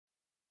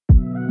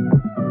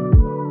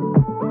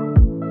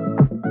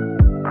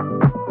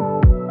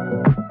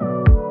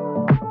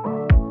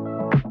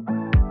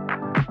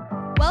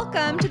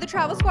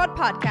Travel Squad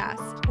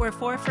podcast. We're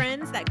four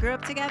friends that grew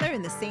up together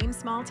in the same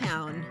small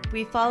town.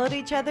 We followed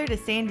each other to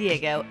San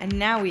Diego, and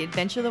now we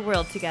adventure the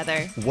world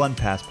together. One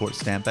passport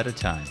stamp at a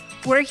time.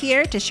 We're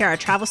here to share our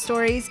travel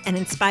stories and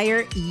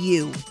inspire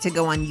you to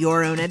go on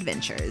your own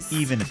adventures.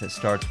 Even if it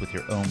starts with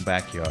your own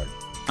backyard.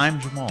 I'm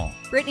Jamal.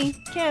 Brittany,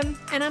 Kim,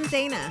 And I'm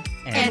Zaina.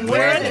 and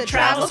we're the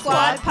Travel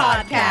Squad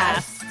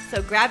podcast.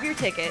 So grab your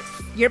tickets.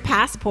 Your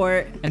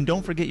passport. And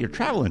don't forget your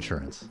travel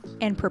insurance.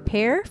 And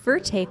prepare for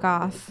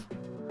takeoff.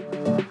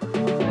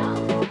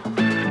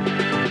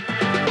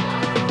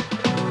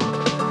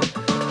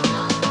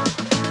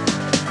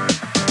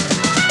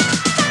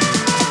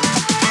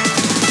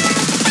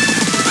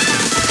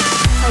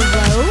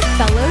 Hello,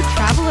 fellow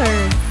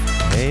travelers.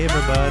 Hey,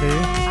 everybody.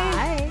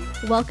 Hi.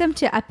 Welcome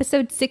to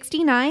episode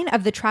 69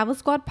 of the Travel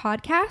Squad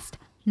podcast,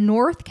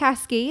 North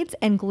Cascades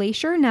and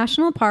Glacier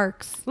National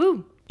Parks.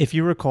 Woo! If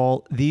you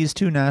recall, these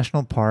two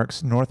national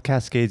parks, North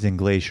Cascades and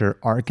Glacier,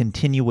 are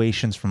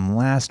continuations from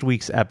last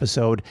week's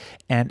episode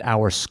and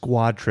our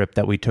squad trip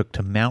that we took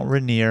to Mount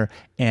Rainier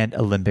and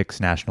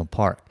Olympics National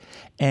Park.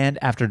 And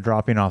after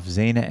dropping off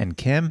Zaina and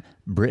Kim,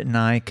 Britt and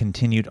I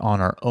continued on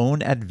our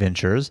own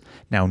adventures.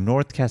 Now,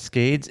 North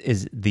Cascades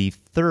is the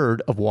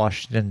third of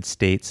Washington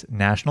State's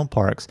national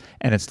parks,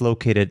 and it's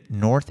located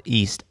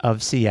northeast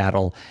of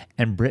Seattle.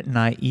 And Britt and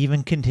I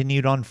even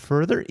continued on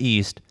further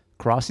east,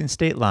 crossing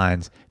state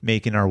lines,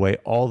 making our way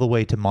all the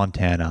way to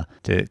Montana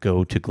to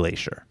go to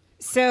Glacier.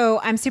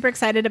 So I'm super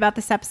excited about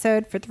this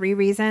episode for three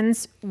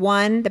reasons.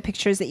 One, the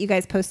pictures that you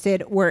guys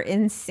posted were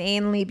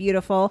insanely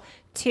beautiful.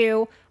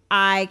 Two,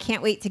 I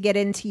can't wait to get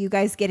into you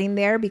guys getting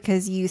there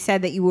because you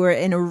said that you were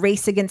in a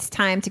race against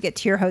time to get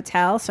to your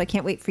hotel. So I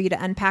can't wait for you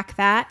to unpack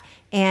that.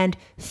 And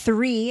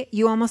three,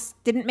 you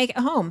almost didn't make it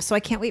home. So I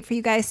can't wait for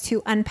you guys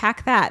to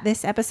unpack that.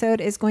 This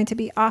episode is going to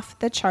be off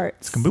the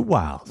charts. It's going to be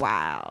wild.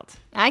 Wild.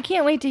 I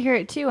can't wait to hear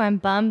it too. I'm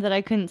bummed that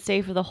I couldn't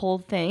stay for the whole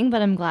thing,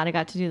 but I'm glad I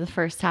got to do the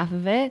first half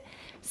of it.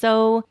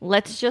 So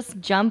let's just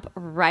jump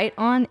right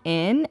on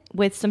in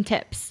with some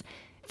tips.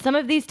 Some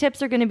of these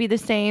tips are going to be the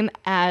same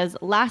as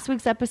last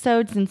week's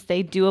episode since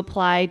they do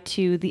apply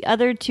to the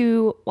other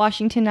two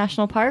Washington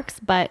national parks,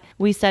 but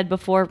we said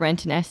before,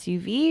 rent an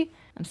SUV.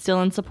 I'm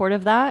still in support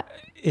of that.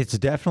 It's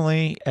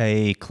definitely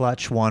a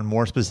clutch one,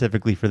 more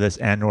specifically for this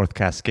and North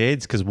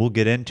Cascades, because we'll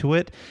get into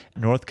it.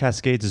 North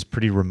Cascades is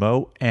pretty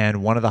remote,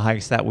 and one of the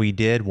hikes that we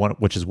did,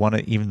 which is one of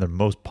even the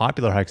most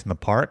popular hikes in the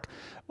park,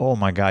 oh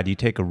my God, you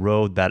take a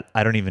road that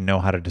I don't even know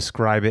how to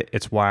describe it.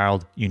 It's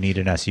wild. You need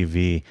an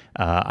SUV.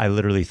 I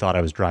literally thought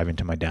I was driving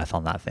to my death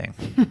on that thing.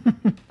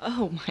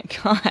 Oh my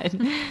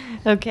God.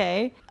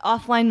 Okay.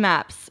 Offline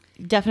maps.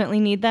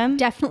 Definitely need them.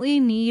 Definitely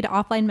need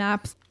offline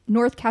maps.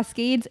 North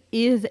Cascades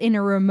is in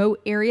a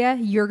remote area.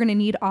 You're going to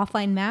need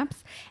offline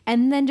maps.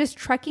 And then just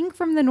trekking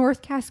from the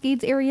North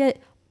Cascades area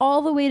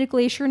all the way to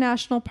Glacier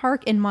National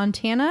Park in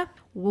Montana.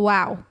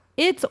 Wow.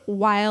 It's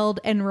wild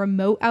and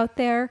remote out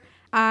there.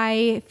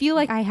 I feel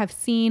like I have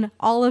seen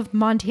all of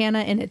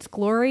Montana in its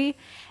glory,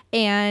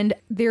 and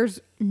there's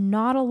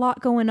not a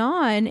lot going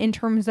on in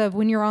terms of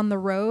when you're on the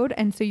road.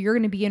 And so you're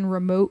going to be in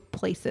remote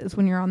places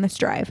when you're on this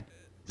drive.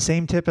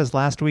 Same tip as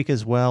last week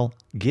as well.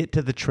 Get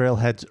to the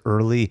trailheads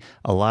early.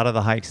 A lot of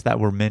the hikes that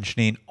we're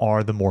mentioning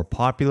are the more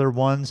popular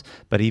ones,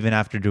 but even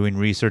after doing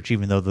research,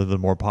 even though they're the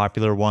more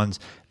popular ones,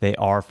 they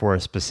are for a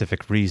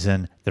specific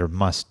reason. They're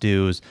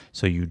must-dos,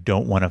 so you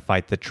don't want to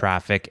fight the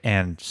traffic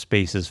and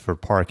spaces for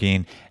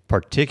parking,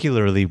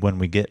 particularly when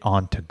we get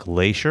onto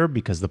Glacier,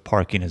 because the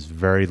parking is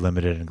very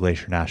limited in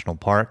Glacier National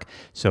Park.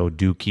 So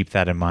do keep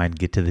that in mind.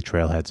 Get to the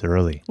trailheads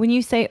early. When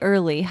you say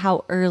early,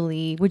 how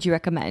early would you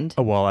recommend?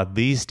 Well, at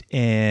least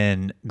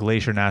in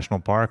Glacier National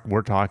Park,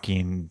 we're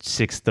talking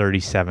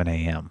 6:37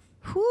 a.m.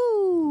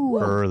 Whew.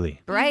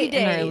 Early. Bright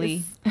and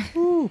early.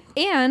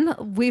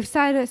 And we've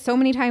said it so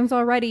many times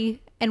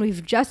already, and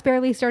we've just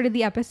barely started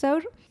the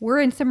episode.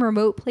 We're in some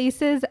remote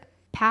places.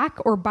 Pack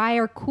or buy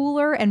our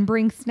cooler and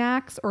bring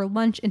snacks or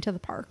lunch into the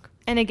park.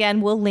 And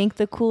again, we'll link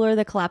the cooler,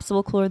 the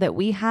collapsible cooler that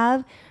we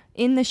have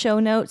in the show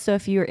notes. So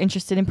if you're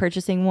interested in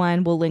purchasing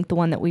one, we'll link the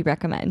one that we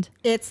recommend.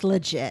 It's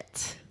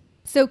legit.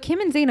 So Kim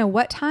and Zaina,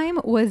 what time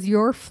was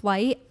your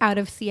flight out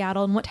of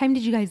Seattle, and what time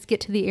did you guys get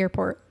to the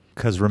airport?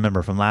 Because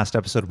remember, from last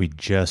episode, we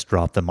just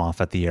dropped them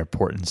off at the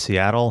airport in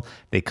Seattle.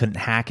 They couldn't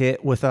hack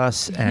it with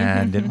us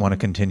and didn't want to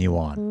continue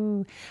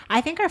on.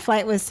 I think our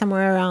flight was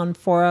somewhere around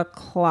 4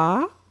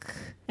 o'clock.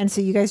 And so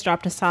you guys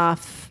dropped us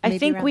off. I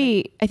think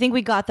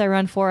we got there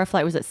around 4. Our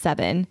flight was at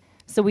 7.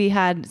 So we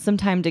had some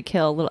time to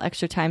kill, a little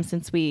extra time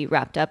since we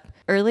wrapped up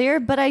earlier.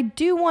 But I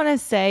do want to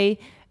say,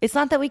 it's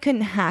not that we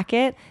couldn't hack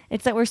it.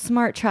 It's that we're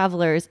smart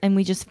travelers and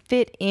we just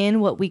fit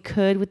in what we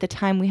could with the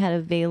time we had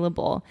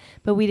available.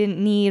 But we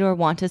didn't need or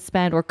want to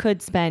spend or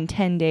could spend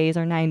 10 days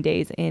or 9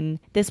 days in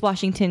this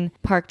Washington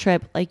park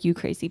trip like you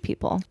crazy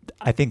people.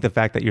 I think the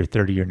fact that you're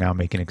 30, you're now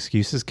making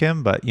excuses,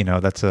 Kim, but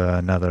that's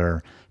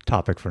another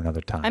topic for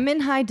another time. I'm in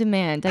high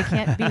demand. I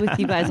can't be with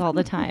you guys all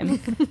the time.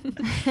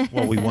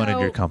 Well, we wanted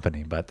your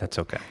company, but that's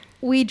okay.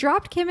 We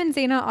dropped Kim and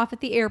Zaina off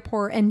at the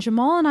airport, and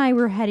Jamal and I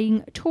were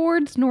heading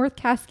towards North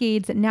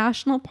Cascades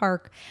National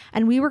Park,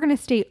 and we were going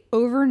to stay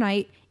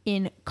overnight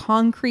in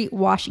Concrete,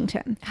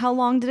 Washington. How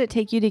long did it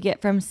take you to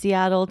get from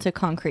Seattle to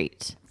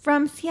Concrete?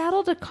 From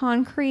Seattle to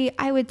Concrete,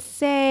 I would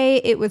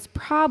say it was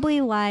probably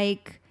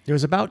like It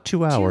was about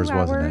 2 hours, 2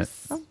 wasn't it?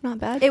 hours. Oh, not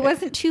bad. It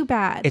wasn't too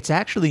bad. It's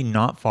actually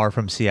not far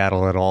from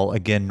Seattle at all.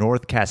 Again,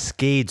 North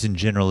Cascades in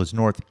general is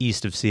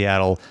northeast of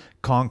Seattle.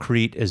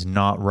 Concrete is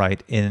not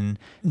right in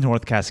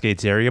North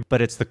Cascades area,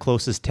 but it's the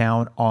closest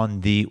town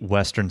on the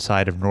western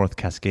side of North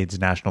Cascades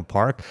National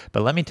Park.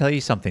 But let me tell you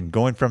something,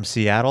 going from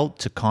Seattle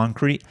to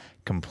Concrete,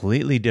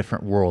 completely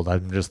different world.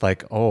 I'm just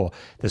like, oh,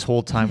 this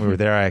whole time we were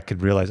there, I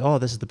could realize, oh,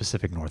 this is the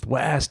Pacific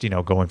Northwest,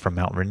 going from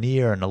Mount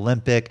Rainier and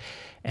Olympic,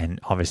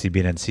 and obviously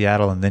being in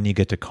Seattle, and then you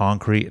get to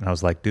Concrete, and I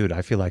was like, dude,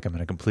 I feel like I'm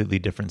in a completely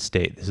different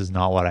state. This is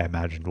not what I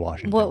imagined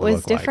Washington What would was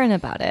look like. different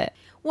about it?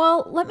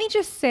 Well, let me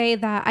just say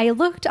that I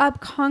looked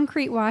up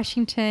Concrete,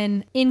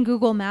 Washington in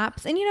Google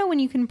Maps. And when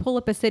you can pull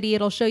up a city,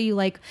 it'll show you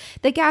like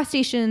the gas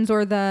stations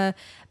or the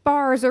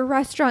bars or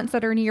restaurants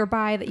that are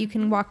nearby that you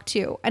can walk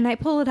to. And I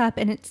pull it up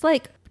and it's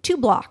like 2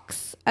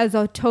 blocks as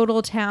a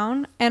total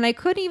town. And I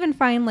couldn't even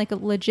find like a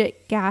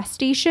legit gas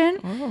station.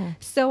 Oh.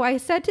 So I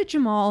said to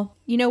Jamal,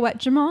 you know what,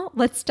 Jamal,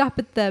 let's stop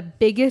at the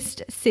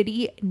biggest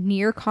city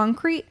near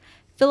Concrete,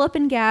 fill up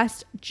in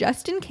gas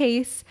just in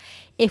case.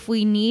 If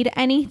we need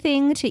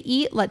anything to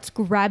eat, let's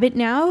grab it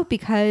now,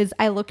 because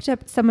I looked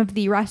up some of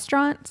the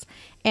restaurants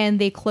and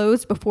they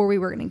closed before we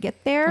were going to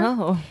get there.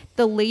 Oh.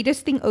 The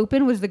latest thing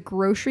open was the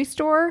grocery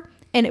store,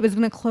 and it was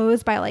going to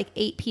close by like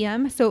 8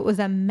 p.m. So it was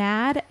a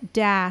mad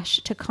dash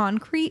to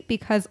Concrete,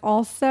 because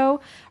also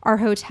our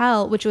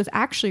hotel, which was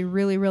actually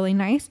really, really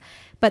nice,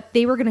 but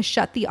they were going to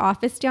shut the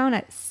office down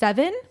at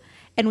 7.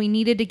 And we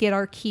needed to get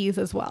our keys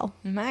as well.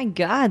 My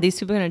God, these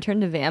people are going to turn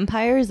to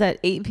vampires at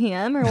 8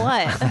 p.m. or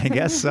what? I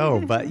guess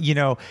so. But,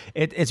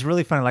 it's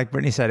really funny. Like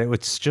Brittany said,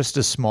 it's just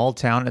a small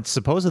town. It's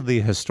supposedly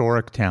a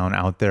historic town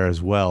out there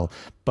as well.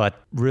 But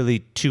really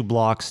 2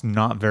 blocks,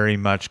 not very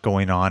much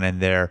going on in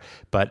there.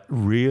 But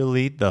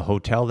really, the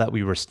hotel that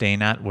we were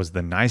staying at was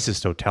the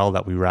nicest hotel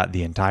that we were at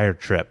the entire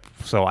trip.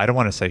 So I don't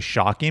want to say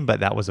shocking,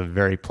 but that was a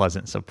very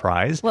pleasant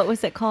surprise. What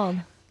was it called?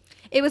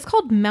 It was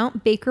called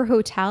Mount Baker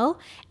Hotel,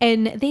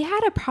 and they had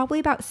probably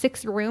about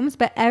 6 rooms,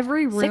 but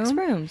every room 6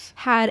 rooms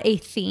had a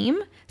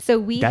theme. So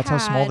That's how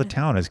small the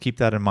town is. Keep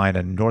that in mind.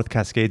 And North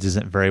Cascades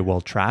isn't very well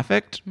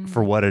trafficked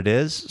for what it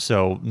is,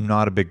 so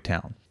not a big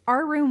town.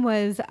 Our room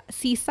was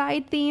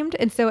seaside themed,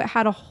 and so it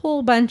had a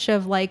whole bunch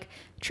of like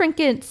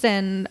trinkets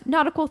and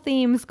nautical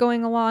themes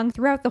going along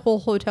throughout the whole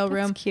hotel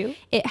room. That's cute.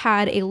 It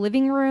had a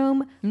living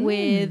room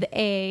with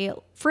a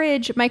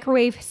fridge,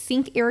 microwave,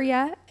 sink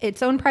area,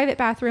 its own private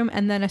bathroom,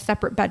 and then a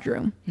separate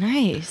bedroom.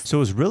 Nice. So it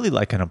was really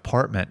like an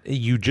apartment.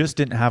 You just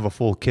didn't have a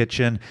full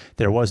kitchen.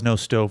 There was no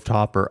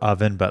stovetop or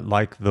oven, but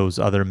like those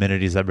other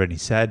amenities that Brittany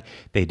said,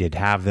 they did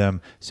have them.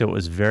 So it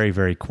was very,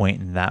 very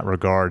quaint in that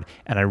regard.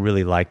 And I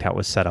really liked how it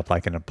was set up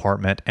like an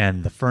apartment.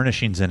 And the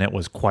furnishings in it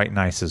was quite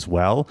nice as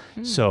well.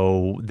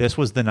 So this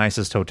was the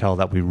nicest hotel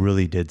that we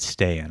really did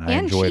stay in. I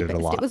And enjoyed cheapest. it a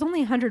lot. It was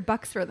only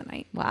 $100 for the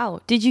night. Wow.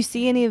 Did you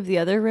see any of the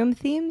other room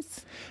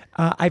themes?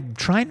 I'm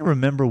trying to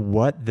remember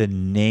what the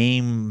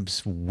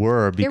names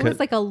were There because was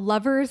like a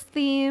lover's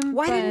theme.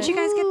 Why didn't you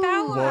guys get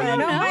that one? I don't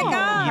know. Oh my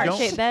God.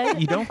 Heart-shaped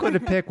bed? you don't go to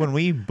pick. When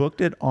we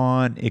booked it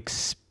on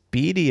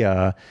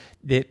Expedia,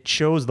 it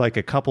shows like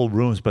a couple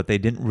rooms, but they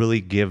didn't really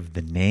give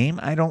the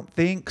name, I don't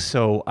think.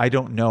 So I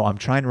don't know. I'm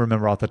trying to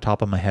remember off the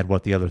top of my head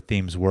what the other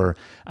themes were.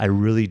 I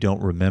really don't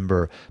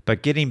remember.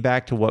 But getting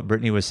back to what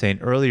Brittany was saying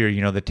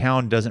earlier, the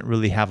town doesn't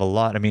really have a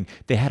lot. I mean,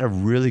 they had a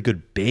really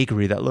good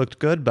bakery that looked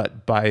good,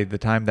 but by the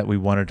time that we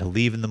wanted to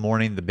leave in the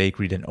morning, the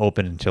bakery didn't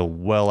open until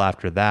well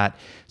after that.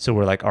 So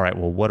we're like, all right,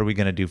 well, what are we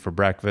going to do for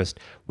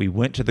breakfast? We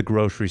went to the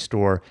grocery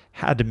store,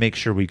 had to make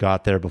sure we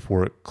got there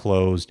before it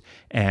closed,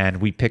 and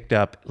we picked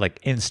up like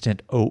instant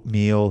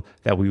oatmeal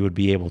that we would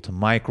be able to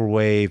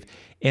microwave.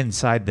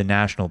 Inside the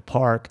national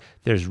park,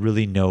 there's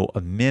really no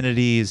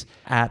amenities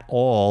at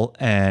all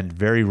and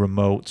very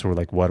remote. So we're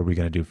like, what are we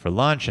going to do for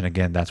lunch? And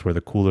again, that's where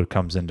the cooler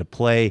comes into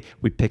play.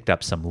 We picked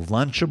up some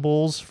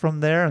Lunchables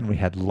from there, and we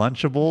had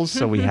Lunchables.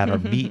 So we had our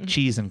meat,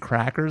 cheese, and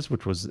crackers,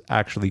 which was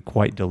actually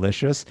quite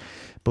delicious,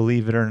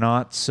 believe it or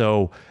not.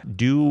 So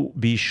do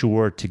be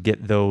sure to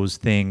get those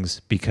things,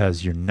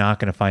 because you're not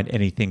going to find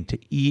anything to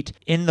eat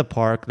in the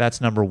park. That's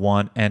number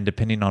one. And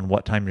depending on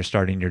what time you're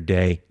starting your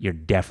day, you're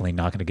definitely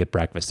not going to get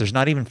breakfast. There's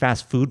not even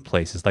fast food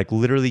places. Like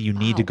literally you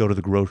need to go to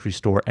the grocery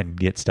store and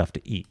get stuff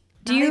to eat.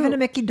 Do you even a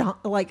Mickey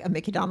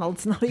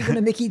Donald's? Not even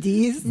a Mickey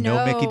D's.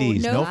 No Mickey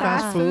D's, no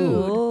fast food.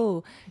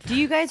 Oh, do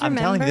you guys remember?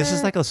 I'm telling you, this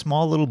is like a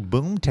small little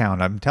boom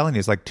town. I'm telling you,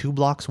 it's like 2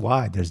 blocks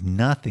wide. There's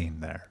nothing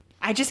there.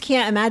 I just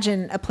can't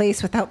imagine a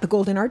place without the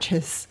golden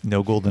arches.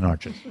 No golden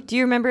arches. Do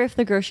you remember if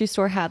the grocery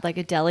store had like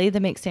a deli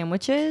that makes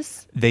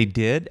sandwiches? They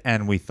did,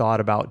 and we thought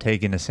about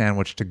taking a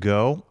sandwich to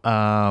go.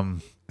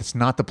 It's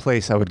not the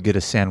place I would get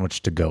a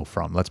sandwich to go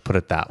from. Let's put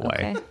it that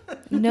way. Okay.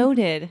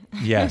 Noted.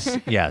 Yes,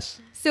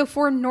 yes. So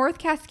for North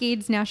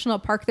Cascades National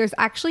Park, there's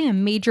actually a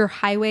major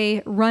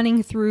highway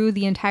running through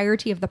the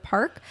entirety of the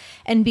park.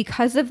 And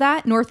because of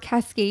that, North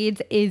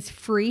Cascades is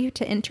free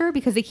to enter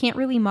because they can't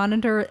really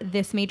monitor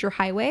this major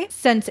highway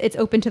since it's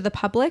open to the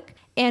public.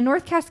 And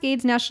North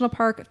Cascades National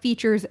Park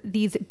features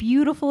these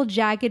beautiful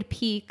jagged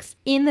peaks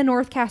in the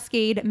North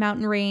Cascade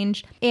mountain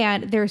range.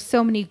 And there's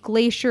so many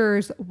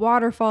glaciers,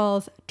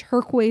 waterfalls,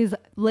 turquoise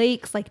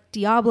lakes like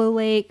Diablo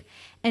Lake,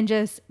 and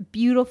just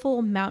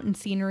beautiful mountain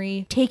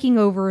scenery taking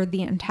over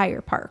the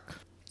entire park.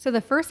 So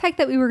the first hike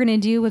that we were going to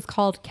do was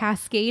called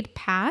Cascade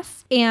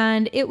Pass,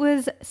 and it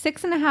was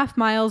 6.5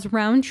 miles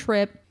round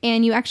trip.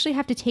 And you actually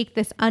have to take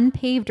this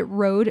unpaved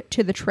road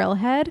to the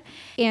trailhead.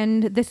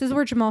 And this is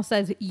where Jamal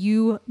says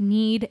you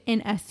need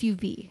an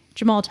SUV.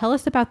 Jamal, tell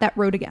us about that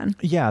road again.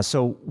 Yeah,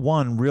 so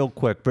one, real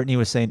quick, Brittany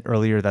was saying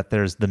earlier that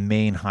there's the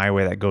main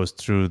highway that goes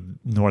through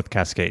North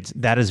Cascades.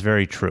 That is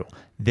very true.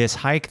 This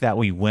hike that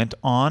we went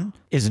on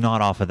is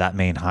not off of that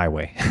main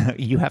highway.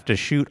 You have to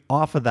shoot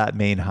off of that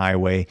main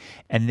highway,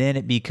 and then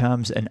it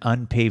becomes an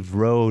unpaved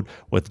road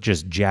with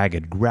just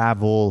jagged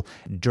gravel,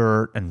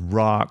 dirt, and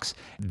rocks,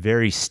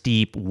 very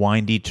steep,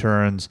 windy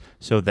turns.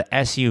 So the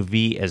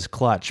SUV is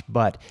clutch,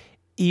 but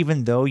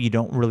even though you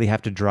don't really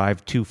have to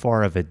drive too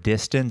far of a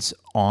distance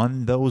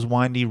on those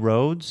windy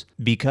roads,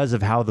 because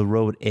of how the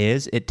road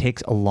is, it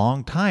takes a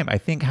long time. I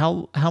think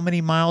how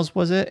many miles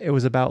was it? It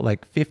was about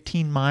like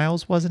 15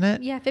 miles, wasn't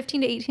it? Yeah,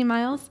 15 to 18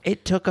 miles.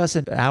 It took us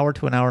an hour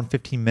to an hour and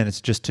 15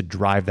 minutes just to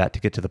drive that to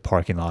get to the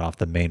parking lot off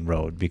the main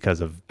road because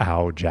of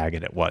how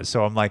jagged it was.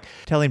 So I'm like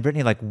telling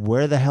Brittany, like,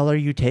 where the hell are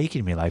you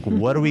taking me? Like,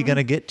 what are we going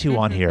to get to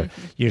on here?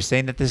 You're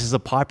saying that this is a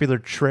popular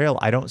trail.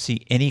 I don't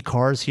see any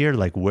cars here.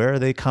 Like, where are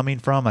they coming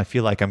from? I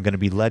feel like I'm going to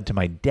be led to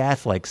my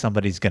death. Like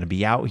somebody's going to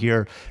be out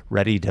here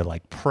ready to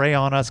like prey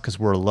on us because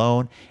we're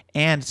alone.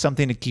 And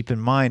something to keep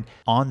in mind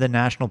on the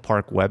national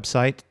park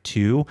website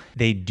too,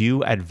 they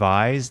do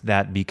advise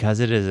that because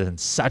it is in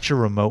such a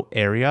remote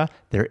area,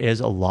 there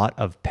is a lot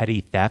of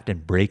petty theft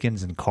and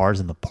break-ins and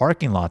cars in the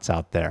parking lots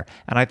out there.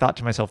 And I thought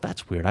to myself,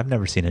 that's weird. I've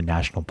never seen a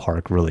national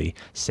park really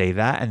say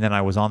that. And then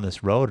I was on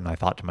this road and I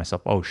thought to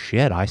myself, oh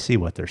shit, I see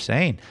what they're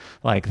saying.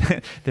 Like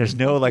there's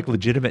no like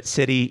legitimate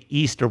city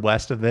east or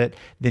west of it.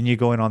 Then you're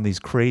going on these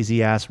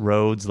crazy ass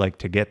roads like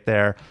to get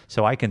there.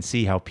 So I can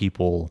see how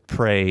people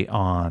prey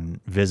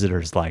on visitors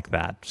like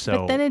that. So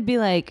But then it'd be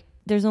like,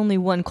 there's only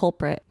one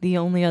culprit, the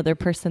only other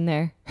person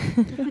there.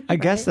 I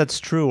guess that's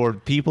true. Or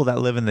people that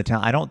live in the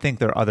town. I don't think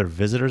there are other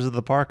visitors of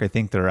the park. I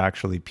think there are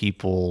actually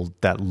people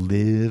that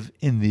live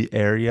in the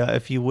area,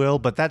 if you will.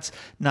 But that's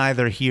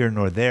neither here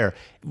nor there.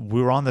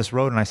 We were on this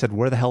road and I said,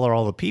 where the hell are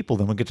all the people?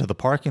 Then we get to the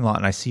parking lot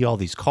and I see all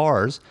these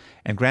cars.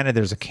 And granted,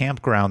 there's a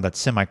campground that's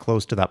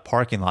semi-close to that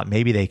parking lot.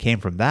 Maybe they came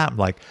from that. I'm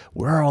like,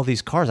 where are all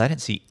these cars? I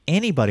didn't see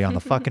anybody on the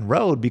fucking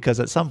road because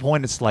at some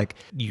point it's like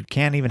you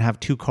can't even have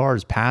two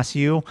cars pass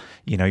you.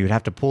 You know, you'd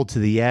have to pull to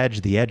the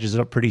edge. The edge is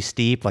up pretty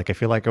steep. Like I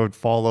feel like I would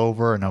fall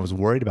over and I was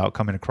worried about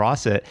coming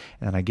across it.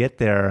 And then I get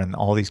there and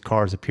all these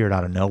cars appeared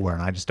out of nowhere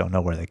and I just don't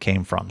know where they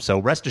came from. So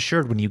rest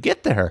assured, when you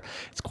get there,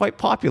 it's quite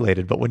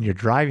populated. But when you're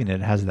driving it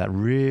has that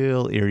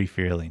real eerie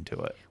feeling to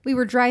it. We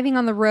were driving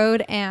on the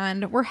road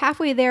and we're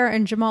halfway there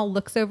and Jamal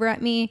looks over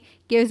at me,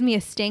 gives me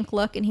a stank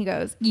look and he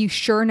goes, you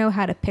sure know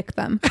how to pick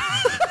them.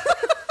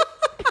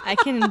 I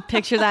can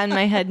picture that in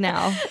my head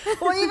now.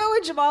 Well, even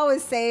when Jamal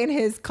was saying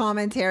his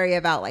commentary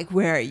about like,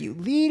 where are you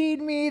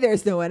leading me?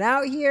 There's no one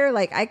out here.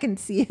 Like I can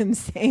see him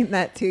saying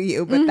that to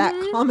you, but that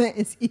comment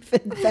is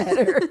even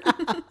better.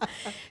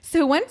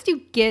 So once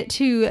you get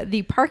to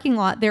the parking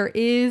lot, there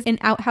is an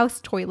outhouse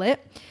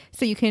toilet.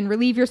 So you can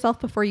relieve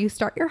yourself before you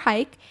start your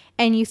hike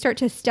and you start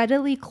to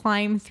steadily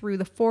climb through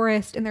the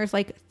forest. And there's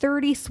like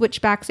 30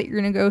 switchbacks that you're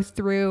going to go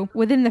through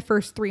within the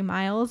first 3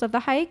 miles of the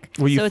hike.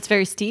 So it's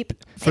very steep.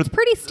 It's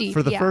pretty steep.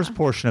 For the yeah. first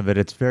portion of it,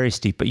 it's very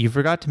steep. But you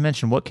forgot to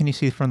mention, what can you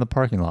see from the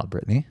parking lot,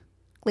 Brittany?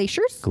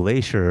 Glaciers.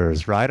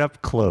 Glaciers, right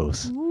up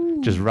close. Ooh.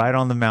 Just right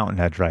on the mountain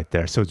edge right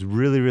there. So it's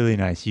really, really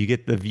nice. You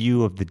get the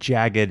view of the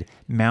jagged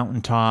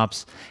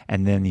mountaintops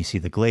and then you see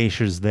the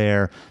glaciers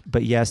there.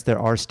 But yes, there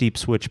are steep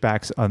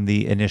switchbacks on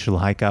the initial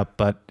hike up,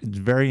 but it's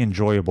very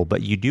enjoyable.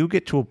 But you do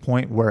get to a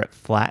point where it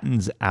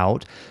flattens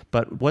out.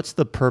 But what's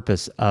the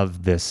purpose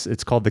of this?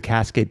 It's called the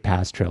Cascade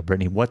Pass Trail,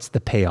 Brittany. What's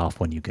the payoff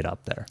when you get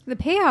up there? The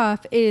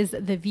payoff is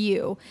the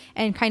view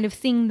and kind of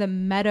seeing the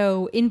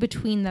meadow in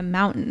between the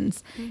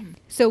mountains.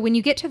 So when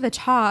you get to the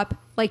top,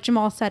 like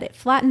Jamal said, it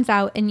flattens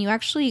out and you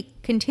actually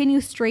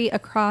continue straight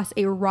across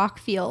a rock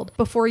field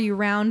before you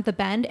round the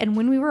bend. And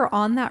when we were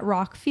on that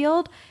rock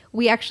field,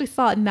 we actually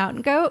saw a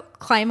mountain goat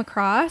climb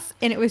across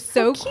and it was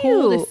so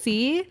cool to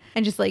see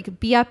and just like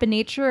be up in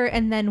nature.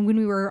 And then when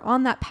we were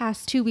on that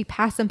pass too, we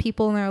passed some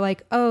people and they're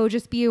like, oh,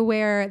 just be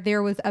aware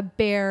there was a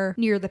bear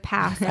near the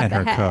pass at And the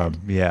her head. cub,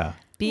 yeah.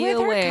 Be With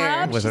aware.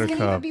 her cub, With she's her gonna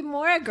cub. even be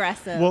more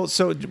aggressive.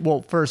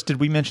 Well, first, did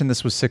we mention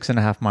this was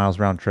 6.5 miles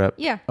round trip?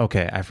 Yeah.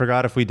 Okay, I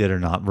forgot if we did or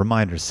not.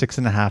 Reminder,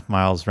 6.5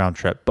 miles round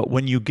trip. But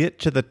when you get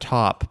to the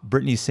top,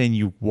 Brittany's saying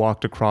you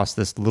walked across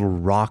this little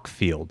rock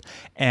field.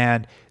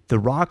 And the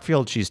rock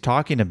field she's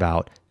talking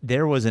about,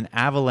 there was an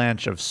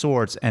avalanche of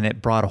sorts, and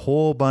it brought a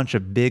whole bunch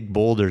of big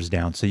boulders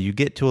down. So you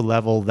get to a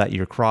level that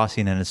you're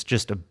crossing, and it's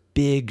just a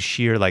big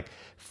sheer, like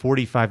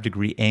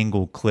 45-degree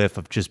angle cliff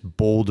of just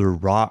boulder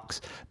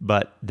rocks.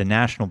 But the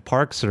National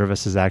Park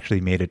Service has actually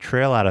made a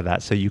trail out of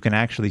that, so you can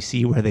actually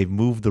see where they've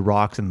moved the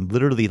rocks and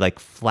literally like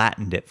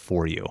flattened it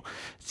for you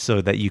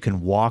so that you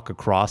can walk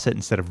across it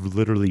instead of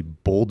literally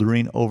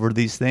bouldering over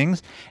these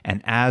things.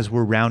 And as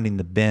we're rounding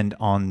the bend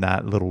on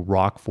that little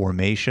rock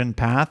formation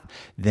path,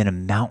 then a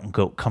mountain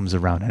goat comes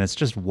around, and it's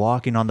just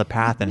walking on the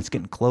path, and it's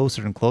getting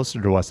closer and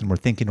closer to us, and we're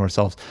thinking to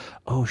ourselves,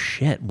 oh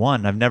shit,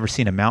 I've never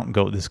seen a mountain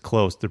goat this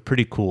close. They're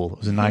pretty cool. It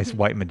was a nice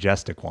white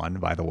majestic one,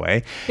 by the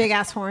way. Big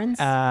ass horns.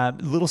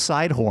 Little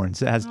side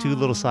horns. It has two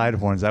little side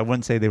horns. I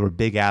wouldn't say they were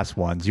big ass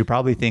ones. You're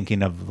probably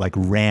thinking of like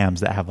rams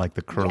that have like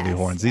the curly Yes,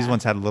 horns. yeah. These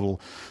ones had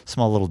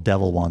small little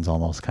devil ones,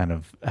 almost kind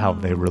of how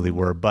they really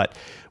were. But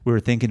we were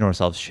thinking to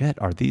ourselves, shit,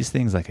 are these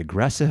things like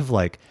aggressive?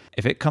 Like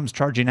if it comes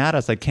charging at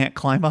us, I can't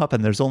climb up,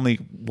 and there's only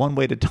one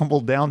way to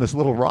tumble down this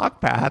little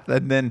rock path.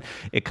 And then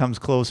it comes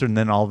closer, and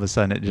then all of a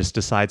sudden it just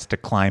decides to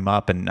climb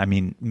up. And I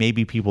mean,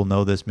 maybe people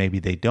know this, maybe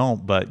they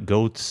don't, but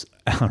goats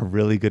are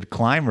really good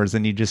climbers.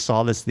 And you just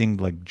saw this thing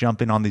like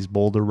jumping on these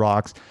boulder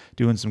rocks,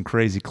 doing some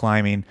crazy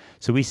climbing.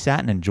 So we sat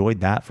and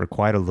enjoyed that for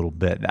quite a little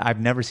bit. I've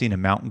never seen a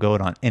mountain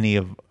goat on any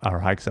of our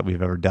hikes that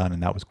we've ever done,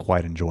 and that was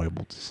quite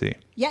enjoyable to see.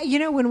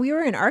 Yeah, when we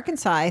were in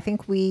Arkansas, I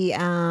think we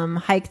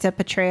hiked up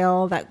a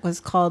trail that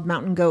was called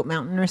Mountain Goat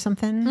Mountain or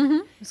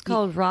something. It's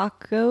called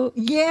Rock Goat.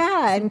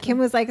 Yeah, and Kim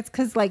was like, it's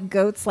because like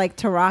goats like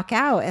to rock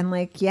out, and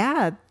like,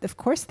 yeah, of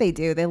course they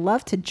do. They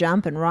love to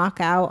jump and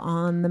rock out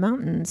on the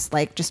mountains,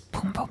 like just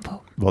boom, boom, boom.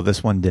 Well,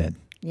 this one did.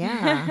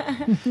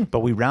 Yeah. But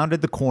we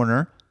rounded the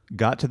corner,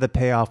 got to the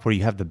payoff where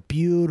you have the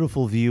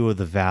beautiful view of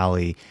the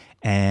valley.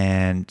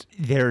 And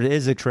there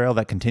is a trail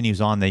that continues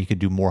on that you could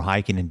do more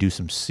hiking and do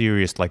some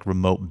serious like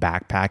remote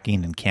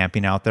backpacking and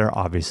camping out there.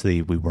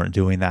 Obviously, we weren't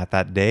doing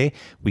that day.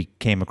 We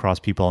came across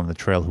people on the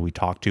trail who we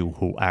talked to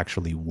who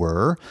actually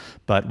were,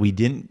 but we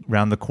didn't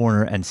round the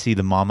corner and see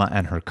the mama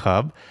and her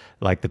cub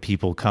like the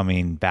people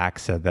coming back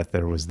said that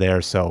there was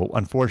there. So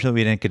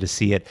unfortunately, we didn't get to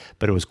see it,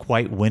 but it was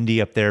quite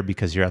windy up there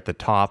because you're at the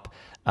top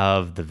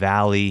of the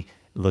valley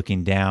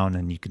looking down,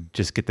 and you could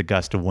just get the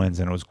gust of winds,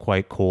 and it was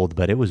quite cold,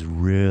 but it was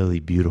really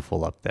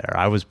beautiful up there.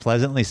 I was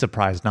pleasantly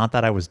surprised. Not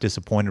that I was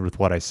disappointed with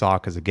what I saw,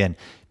 because again,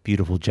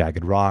 beautiful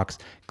jagged rocks,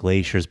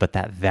 glaciers, but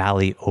that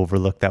valley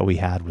overlook that we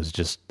had was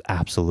just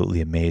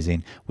absolutely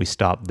amazing. We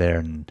stopped there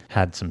and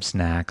had some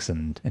snacks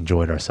and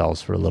enjoyed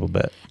ourselves for a little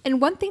bit. And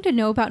one thing to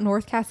know about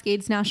North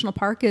Cascades National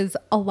Park is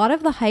a lot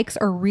of the hikes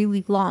are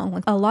really long.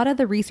 Like a lot of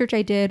the research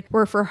I did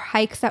were for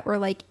hikes that were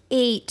like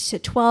 8 to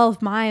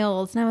 12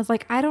 miles. And I was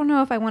like, I don't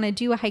know if I want to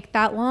do a hike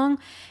that long.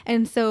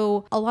 And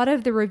so a lot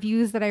of the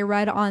reviews that I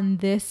read on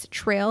this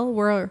trail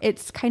were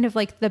it's kind of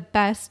like the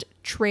best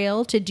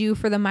trail to do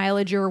for the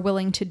mileage you're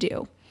willing to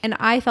do. And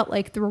I felt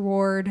like the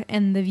reward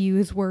and the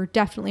views were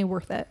definitely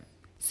worth it.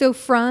 So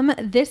from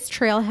this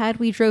trailhead,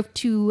 we drove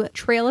to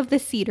Trail of the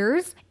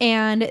Cedars,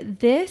 and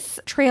this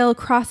trail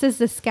crosses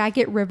the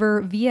Skagit River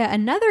via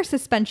another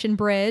suspension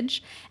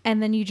bridge, and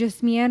then you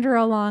just meander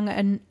along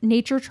a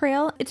nature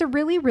trail. It's a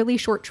really, really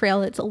short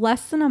trail. It's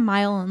less than a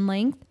mile in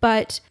length,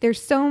 but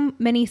there's so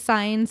many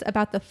signs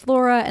about the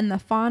flora and the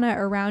fauna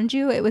around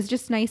you. It was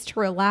just nice to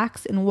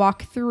relax and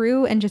walk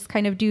through and just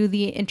kind of do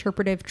the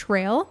interpretive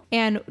trail.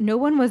 And no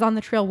one was on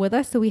the trail with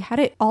us, so we had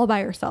it all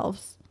by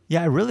ourselves.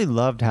 Yeah, I really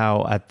loved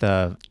how at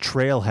the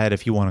trailhead,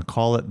 if you want to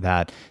call it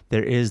that,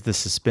 there is the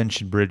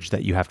suspension bridge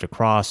that you have to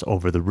cross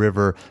over the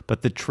river,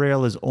 but the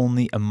trail is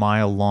only a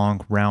mile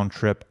long round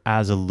trip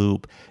as a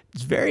loop.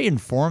 It's very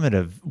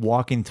informative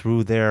walking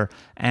through there,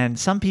 and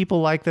some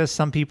people like this,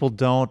 some people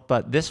don't,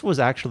 but this was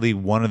actually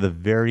one of the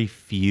very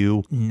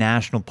few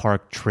national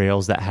park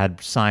trails that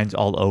had signs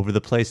all over the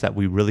place that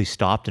we really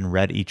stopped and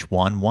read each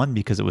one. One,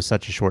 because it was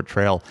such a short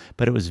trail,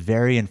 but it was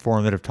very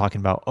informative, talking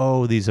about,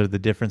 oh, these are the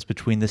difference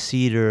between the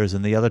cedars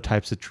and the other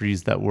types of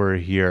trees that were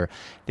here.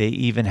 They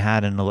even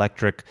had an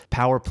electric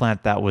power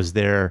plant that was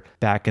there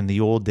back in the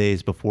old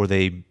days before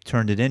they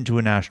turned it into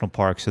a national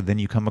park. So then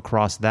you come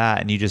across that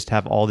and you just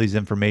have all these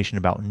information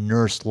about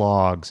nurse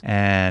logs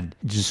and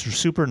just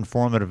super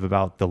informative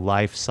about the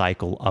life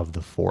cycle of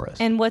the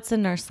forest. And what's a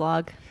nurse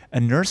log? A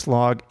nurse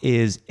log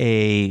is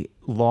a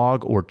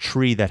log or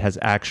tree that has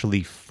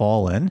actually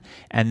fallen,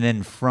 and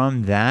then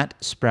from that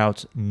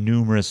sprouts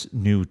numerous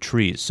new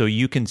trees. So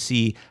you can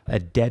see a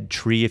dead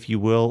tree, if you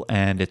will,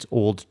 and its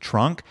old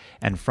trunk,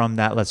 and from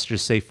that, let's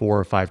just say 4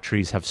 or 5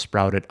 trees have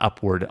sprouted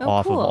upward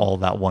off cool. of all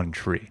that one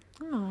tree.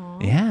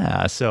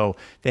 Yeah. So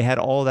they had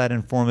all that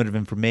informative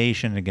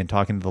information. Again,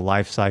 talking to the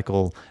life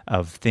cycle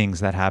of things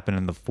that happen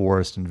in the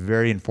forest, and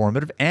very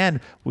informative. And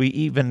we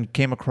even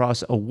came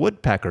across a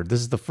woodpecker. This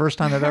is the first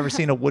time I've ever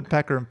seen a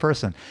woodpecker in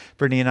person.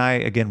 Brittany and I,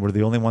 again, were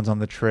the only ones on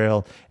the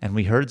trail, and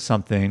we heard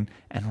something,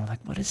 and we're like,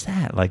 what is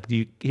that? Like, do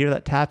you hear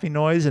that tapping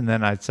noise? And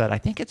then I said, I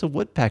think it's a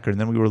woodpecker. And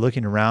then we were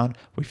looking around,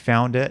 we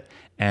found it,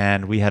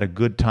 and we had a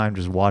good time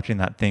just watching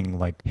that thing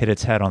like hit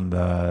its head on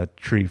the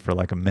tree for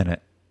like a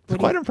minute. It's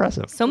quite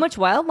impressive. So much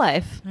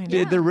wildlife.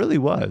 There really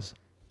was.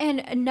 And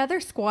another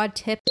squad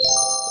tip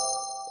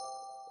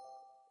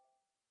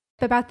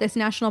about this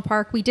national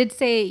park, we did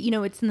say,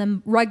 it's in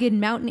the rugged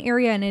mountain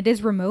area and it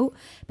is remote,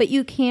 but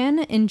you can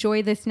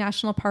enjoy this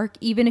national park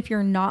even if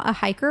you're not a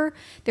hiker.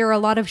 There are a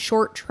lot of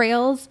short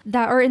trails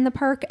that are in the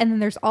park, and then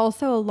there's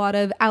also a lot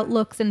of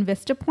outlooks and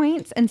vista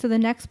points. And so the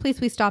next place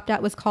we stopped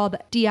at was called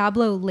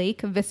Diablo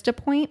Lake Vista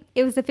Point.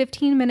 It was a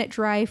 15-minute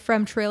drive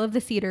from Trail of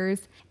the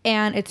Cedars,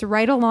 and it's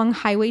right along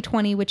Highway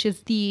 20, which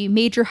is the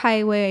major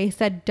highway I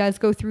said does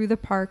go through the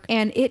park,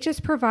 and it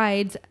just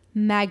provides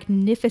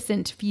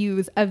magnificent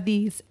views of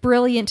these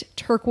brilliant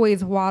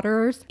turquoise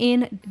waters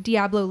in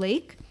Diablo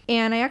Lake.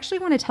 And I actually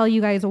want to tell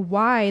you guys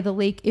why the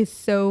lake is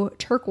so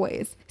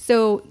turquoise.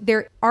 So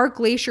there are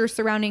glaciers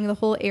surrounding the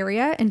whole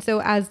area. And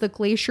so as the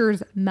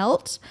glaciers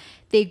melt,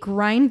 they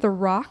grind the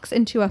rocks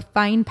into a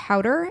fine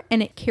powder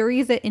and it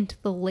carries it into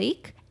the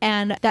lake.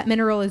 And that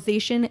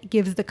mineralization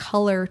gives the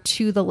color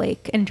to the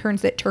lake and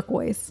turns it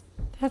turquoise.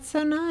 That's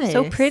so nice.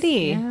 So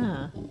pretty.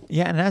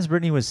 Yeah, and as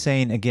Brittany was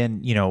saying,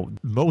 again,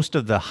 most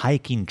of the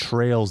hiking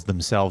trails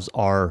themselves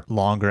are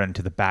longer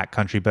into the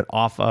backcountry, but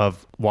off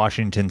of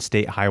Washington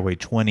State Highway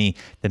 20,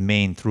 the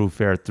main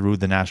thoroughfare through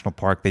the national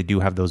park, they do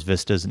have those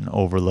vistas and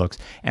overlooks.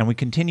 And we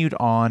continued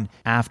on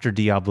after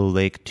Diablo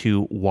Lake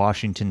to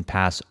Washington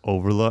Pass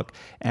Overlook.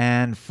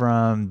 And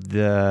from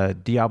the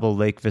Diablo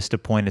Lake Vista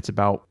Point, it's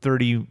about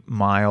 30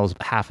 miles,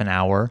 half an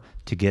hour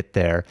to get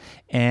there.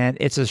 And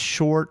it's a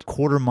short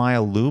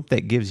quarter-mile loop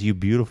that gives you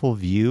beautiful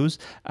views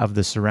of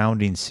the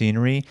surrounding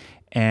scenery.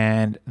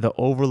 And the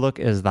overlook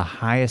is the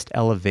highest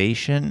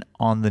elevation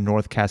on the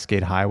North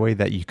Cascade Highway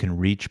that you can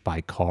reach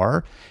by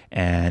car.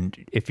 And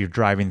if you're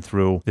driving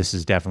through, this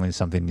is definitely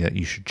something that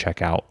you should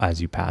check out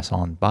as you pass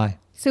on by.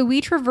 So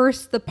we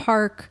traversed the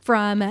park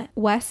from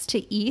west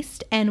to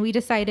east, and we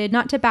decided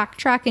not to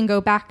backtrack and go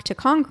back to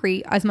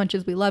Concrete as much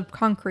as we love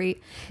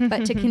Concrete,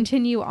 but to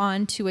continue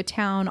on to a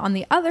town on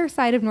the other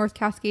side of North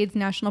Cascades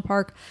National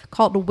Park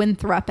called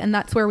Winthrop, and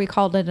that's where we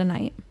called it a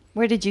night.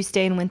 Where did you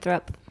stay in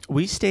Winthrop?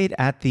 We stayed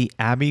at the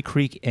Abbey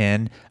Creek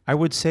Inn. I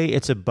would say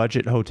it's a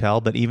budget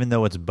hotel, but even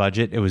though it's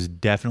budget, it was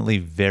definitely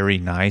very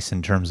nice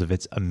in terms of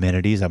its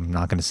amenities. I'm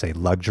not going to say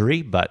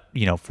luxury, but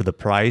for the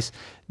price,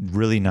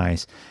 really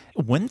nice.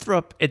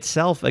 Winthrop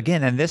itself,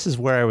 again, and this is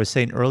where I was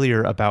saying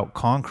earlier about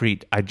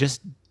Concrete, I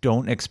just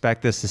don't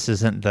expect this. This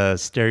isn't the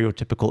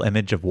stereotypical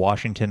image of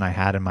Washington I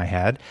had in my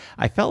head.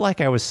 I felt like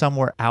I was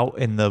somewhere out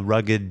in the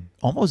rugged,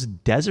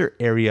 almost desert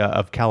area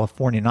of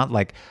California, not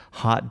like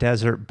hot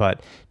desert,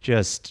 but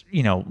just,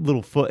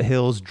 little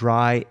foothills,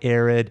 dry,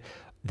 arid.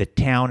 The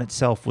town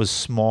itself was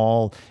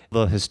small.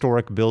 The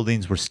historic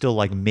buildings were still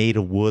like made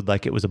of wood,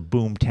 like it was a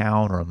boom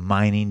town or a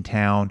mining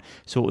town.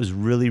 So it was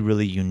really,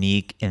 really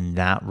unique in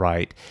that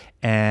right.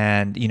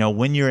 And,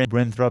 when you're in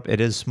Winthrop,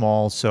 it is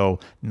small, so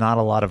not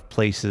a lot of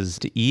places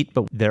to eat,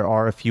 but there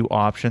are a few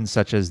options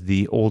such as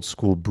the Old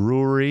School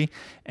Brewery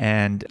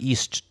and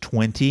East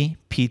 20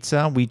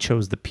 Pizza. We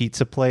chose the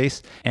pizza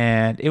place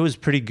and it was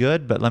pretty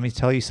good, but let me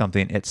tell you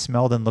something. It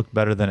smelled and looked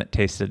better than it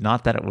tasted.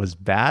 Not that it was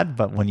bad,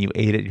 but when you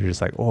ate it, you're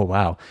just like, oh,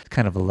 wow. It's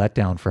kind of a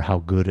letdown for how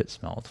good it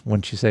smelled.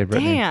 Wouldn't you say,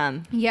 Brittany?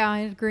 Damn. Yeah, I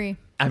agree.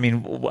 I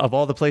mean, of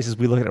all the places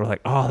we looked at, we're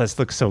like, oh, this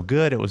looks so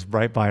good. It was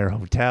right by our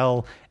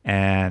hotel.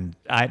 And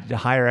I had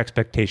higher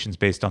expectations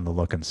based on the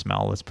look and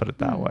smell. Let's put it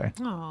that way.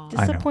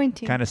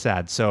 Disappointing. Kind of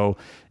sad. So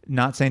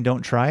not saying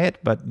don't try it,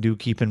 but do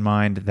keep in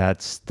mind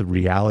that's the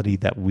reality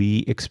that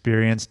we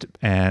experienced.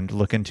 And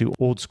look into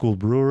Old School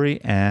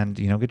Brewery and,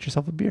 get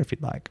yourself a beer if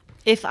you'd like.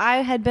 If I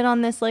had been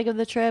on this leg of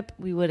the trip,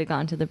 we would have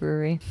gone to the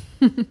brewery.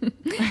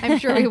 I'm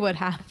sure we would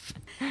have.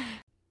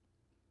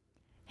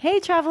 Hey,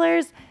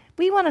 travelers.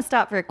 We want to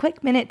stop for a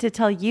quick minute to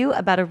tell you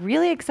about a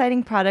really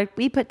exciting product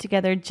we put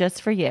together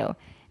just for you.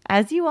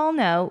 As you all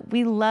know,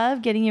 we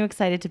love getting you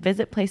excited to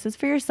visit places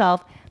for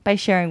yourself by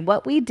sharing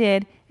what we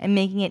did and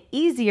making it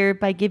easier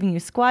by giving you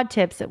squad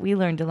tips that we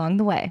learned along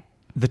the way.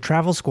 The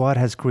Travel Squad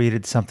has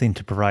created something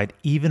to provide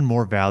even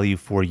more value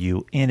for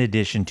you in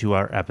addition to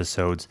our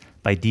episodes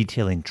by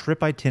detailing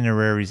trip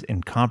itineraries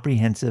and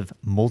comprehensive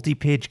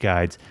multi-page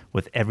guides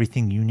with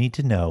everything you need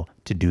to know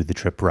to do the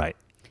trip right.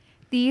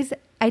 These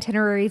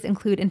itineraries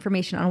include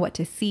information on what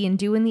to see and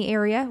do in the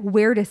area,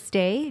 where to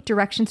stay,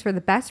 directions for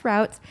the best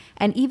routes,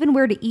 and even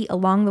where to eat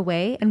along the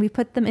way. And we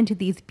put them into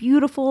these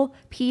beautiful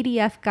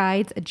PDF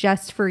guides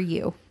just for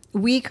you.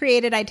 We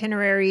created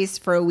itineraries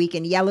for a week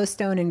in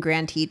Yellowstone and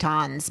Grand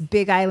Tetons,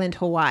 Big Island,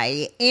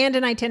 Hawaii, and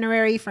an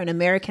itinerary for an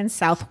American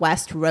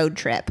Southwest road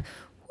trip.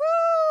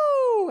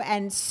 Woo!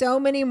 and so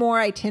many more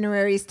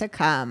itineraries to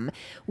come.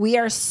 We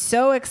are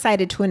so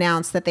excited to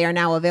announce that they are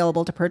now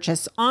available to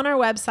purchase on our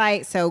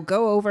website. So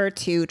go over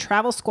to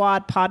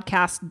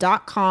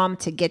travelsquadpodcast.com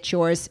to get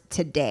yours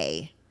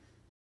today.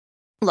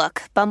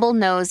 Look, Bumble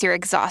knows you're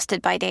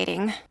exhausted by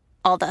dating.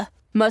 All the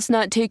must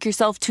not take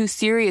yourself too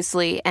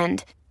seriously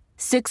and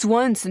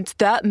 6'1" since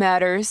that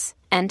matters.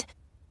 And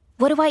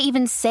what do I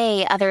even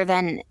say other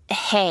than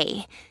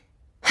hey?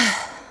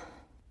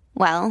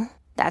 Well,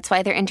 that's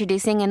why they're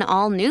introducing an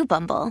all-new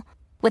Bumble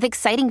with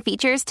exciting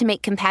features to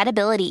make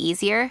compatibility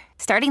easier,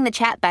 starting the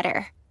chat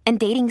better, and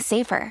dating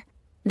safer.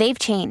 They've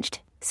changed,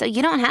 so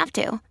you don't have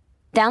to.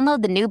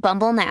 Download the new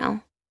Bumble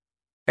now.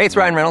 Hey, it's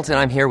Ryan Reynolds, and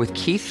I'm here with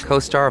Keith,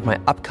 co-star of my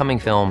upcoming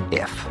film,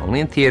 If,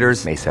 only in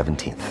theaters May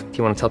 17th. Do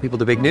you want to tell people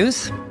the big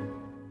news?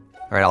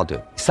 All right, I'll do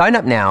it. Sign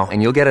up now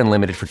and you'll get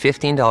unlimited for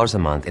 $15 a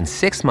month and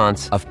 6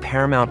 months of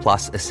Paramount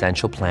Plus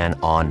Essential Plan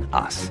on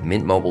us.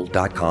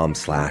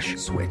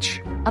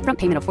 MintMobile.com/switch. Upfront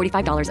payment of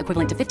 $45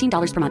 equivalent to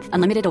 $15 per month.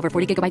 Unlimited over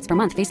 40 gigabytes per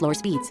month. Face lower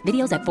speeds.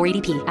 Videos at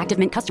 480p. Active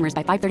Mint customers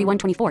by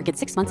 531.24 get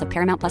 6 months of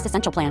Paramount Plus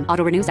Essential Plan.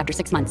 Auto renews after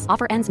 6 months.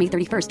 Offer ends May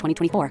 31st,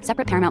 2024.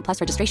 Separate Paramount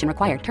Plus registration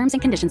required. Terms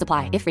and conditions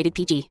apply if rated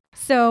PG.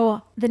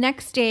 So the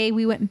next day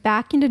we went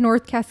back into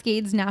North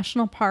Cascades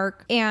National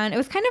Park, and it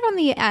was kind of on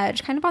the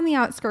edge, kind of on the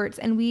outskirts,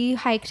 and we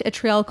hiked a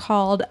trail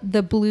called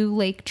the Blue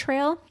Lake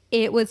Trail.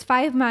 It was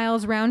 5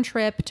 miles round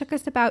trip. It took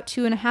us about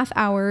 2.5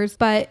 hours,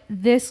 but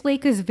this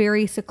lake is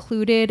very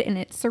secluded and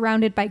it's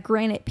surrounded by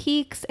granite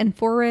peaks and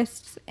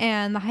forests,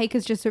 and the hike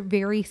is just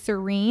very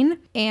serene,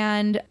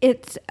 and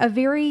it's a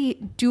very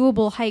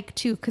doable hike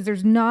too because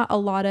there's not a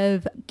lot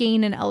of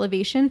gain in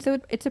elevation, so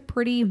it's a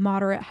pretty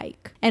moderate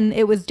hike, and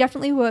it was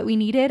definitely what we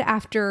needed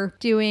after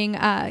doing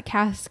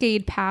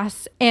Cascade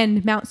Pass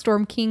and Mount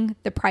Storm King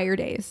the prior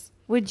days.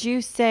 Would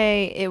you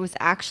say it was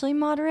actually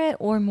moderate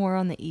or more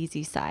on the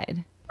easy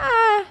side?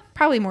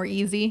 Probably more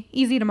easy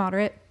to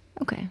moderate.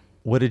 Okay.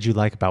 What did you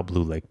like about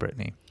Blue Lake,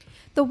 Brittany?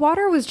 The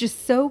water was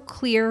just so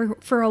clear.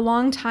 For a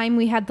long time,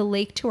 we had the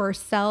lake to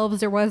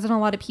ourselves. There wasn't a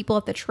lot of people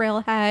at the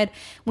trailhead.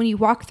 When you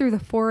walk through the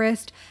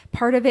forest,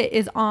 part of it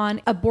is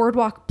on a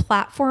boardwalk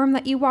platform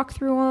that you walk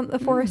through on the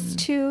forest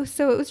too.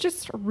 So it was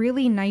just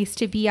really nice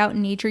to be out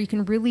in nature. You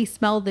can really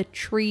smell the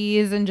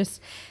trees and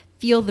just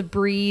feel the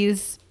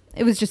breeze.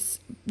 It was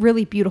just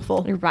really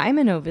beautiful. You're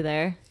rhyming over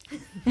there.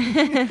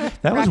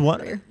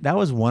 That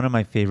was one of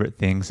my favorite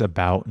things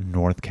about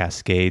North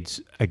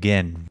Cascades.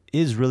 Again,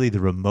 is really the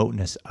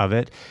remoteness of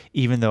it.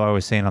 Even though I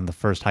was saying on the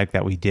first hike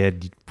that we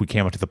did, we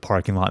came up to the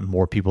parking lot and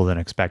more people than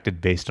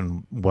expected based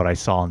on what I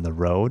saw on the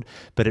road.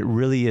 But it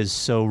really is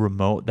so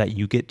remote that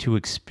you get to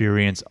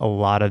experience a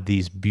lot of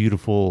these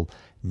beautiful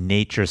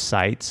nature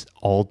sites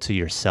all to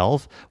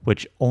yourself,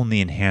 which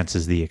only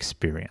enhances the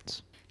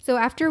experience. So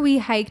after we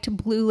hiked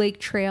Blue Lake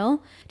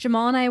Trail,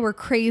 Jamal and I were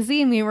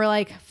crazy and we were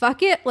like,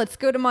 fuck it, let's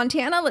go to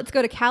Montana. Let's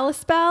go to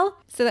Kalispell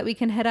so that we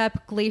can head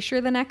up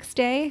Glacier the next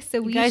day.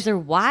 So You guys are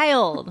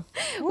wild.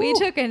 We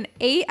took an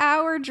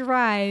 8-hour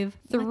drive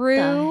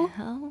through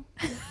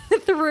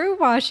through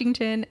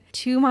Washington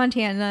to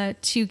Montana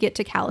to get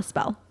to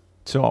Kalispell.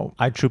 So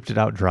I trooped it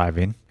out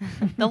driving,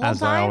 The whole as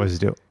time? I always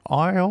do.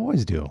 I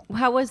always do.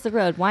 How was the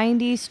road?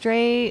 Windy,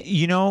 straight?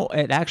 You know,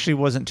 it actually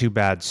wasn't too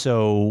bad.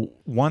 So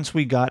once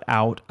we got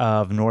out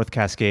of North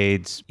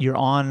Cascades, you're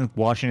on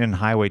Washington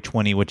Highway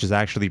 20, which is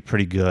actually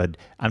pretty good.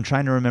 I'm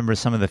trying to remember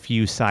some of the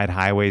few side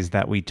highways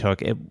that we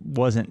took. It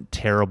wasn't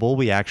terrible.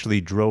 We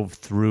actually drove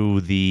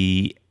through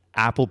the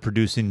apple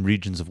producing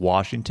regions of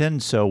Washington.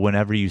 So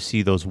whenever you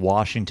see those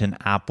Washington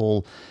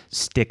apple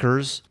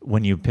stickers,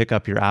 when you pick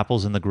up your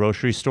apples in the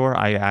grocery store,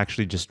 I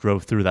actually just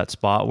drove through that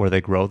spot where they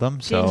grow them.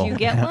 So Did you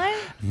get one?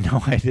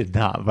 No, I did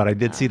not, but I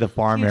did see the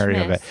farm huge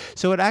area of miss. it.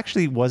 So it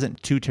actually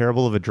wasn't too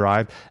terrible of a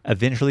drive.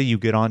 Eventually you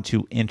get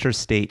onto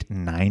Interstate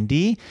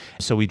 90.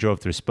 So we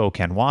drove through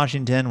Spokane,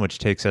 Washington, which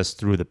takes us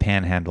through the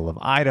panhandle of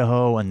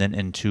Idaho and then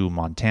into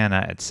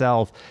Montana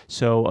itself.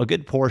 So a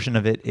good portion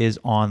of it is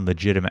on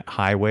legitimate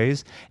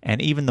highways. And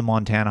even the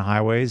Montana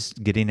highways,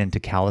 getting into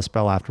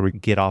Kalispell after we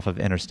get off of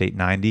Interstate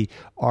 90,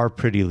 are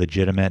pretty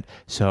legitimate.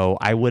 So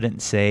I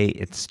wouldn't say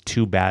it's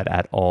too bad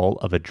at all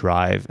of a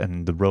drive,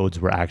 and the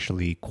roads were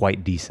actually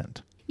quite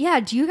decent.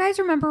 Yeah, do you guys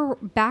remember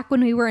back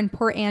when we were in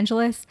Port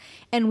Angeles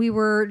and we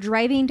were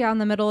driving down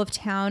the middle of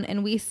town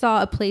and we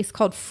saw a place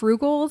called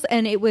Frugal's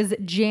and it was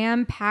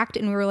jam-packed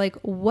and we were like,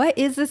 what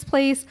is this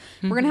place?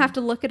 We're going to have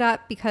to look it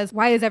up because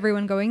why is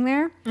everyone going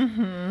there?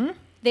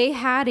 They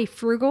had a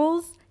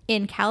Frugal's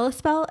in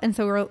Kalispell, and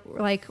so we're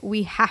like,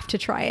 we have to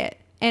try it.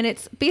 And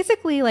it's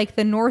basically like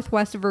the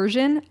Northwest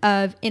version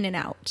of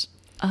In-N-Out.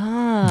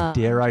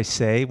 Dare I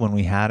say, when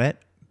we had it,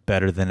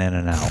 better than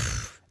In-N-Out.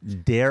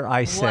 Dare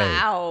I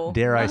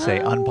say,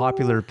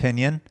 unpopular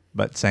opinion,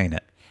 but saying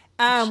it.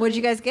 What did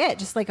you guys get?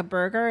 Just like a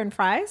burger and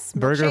fries?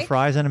 Burger, Milkshake?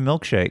 fries, and a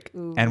milkshake.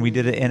 And we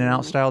did it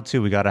In-N-Out style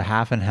too. We got a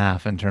half and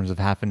half in terms of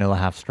half vanilla,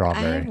 half I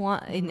strawberry.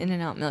 want an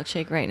In-N-Out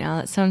milkshake right now.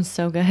 That sounds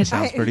so good.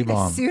 Sounds pretty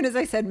bomb. As soon as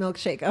I said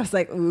milkshake, I was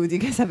like, ooh, do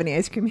you guys have any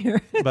ice cream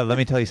here? But let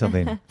me tell you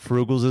something.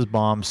 Frugals is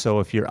bomb. So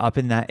if you're up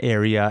in that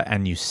area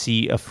and you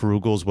see a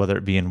Frugals, whether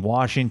it be in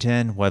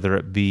Washington, whether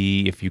it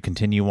be if you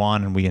continue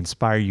on and we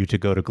inspire you to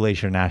go to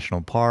Glacier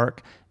National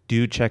Park,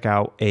 do check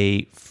out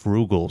a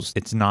Frugals.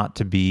 It's not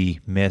to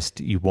be missed.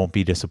 You won't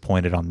be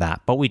disappointed on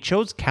that. But we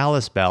chose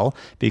Kalispell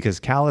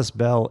because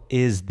Kalispell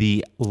is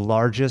the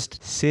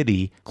largest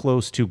city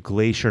close to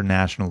Glacier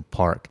National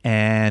Park.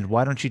 And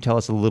why don't you tell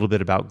us a little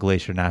bit about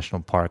Glacier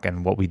National Park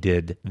and what we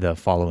did the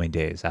following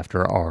days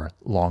after our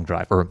long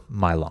drive, or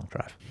my long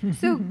drive?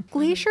 So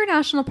Glacier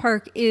National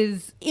Park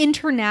is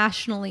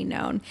internationally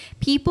known.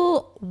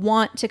 People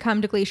want to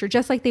come to Glacier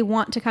just like they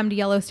want to come to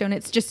Yellowstone.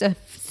 It's just a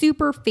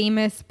super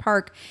famous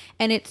park,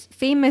 and it's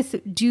famous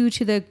due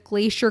to the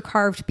glacier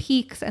carved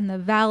peaks and the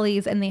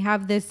valleys, and they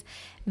have this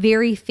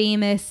very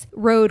famous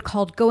road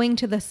called Going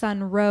to the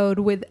Sun Road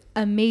with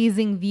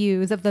amazing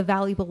views of the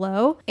valley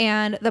below.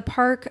 And the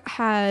park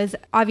has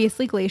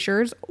obviously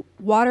glaciers,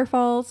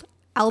 waterfalls,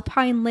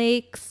 alpine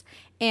lakes,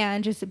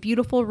 and just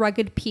beautiful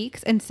rugged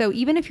peaks. And so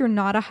even if you're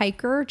not a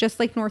hiker, just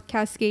like North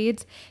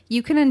Cascades,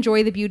 you can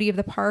enjoy the beauty of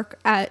the park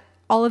at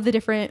all of the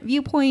different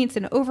viewpoints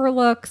and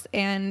overlooks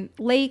and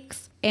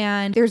lakes.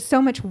 And there's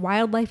so much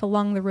wildlife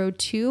along the road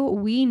too.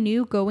 We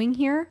knew going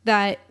here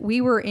that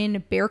we were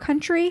in bear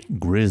country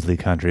Grizzly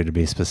country, to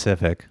be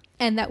specific.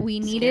 and that we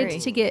needed Scary.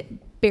 to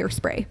get bear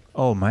spray.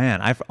 Oh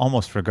man, I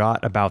almost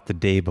forgot about the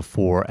day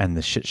before and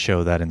the shit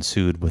show that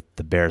ensued with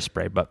the bear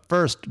spray. But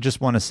first,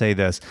 just want to say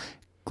this.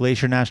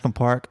 Glacier National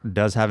Park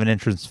does have an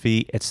entrance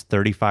fee. It's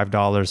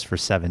 $35 for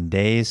 7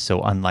 days.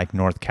 So unlike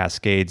North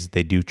Cascades,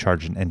 they do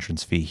charge an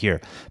entrance fee here.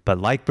 But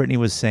like Brittany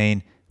was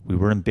saying, we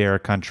were in bear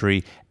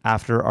country.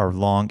 After our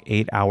long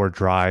 8-hour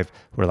drive,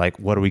 we're like,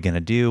 what are we going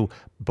to do?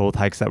 Both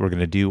hikes that we're going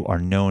to do are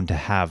known to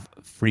have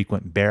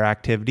frequent bear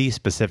activity,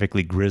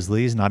 specifically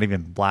grizzlies, not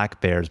even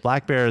black bears.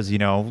 Black bears, you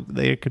know,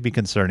 they could be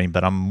concerning,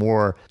 but I'm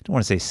more, I don't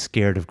want to say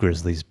scared of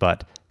grizzlies,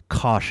 but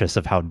cautious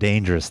of how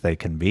dangerous they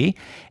can be.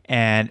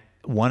 And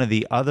one of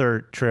the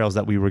other trails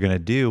that we were going to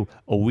do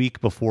a week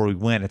before we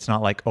went, it's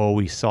not like, oh,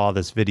 we saw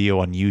this video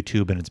on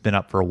YouTube and it's been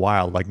up for a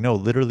while. Like, no,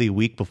 literally a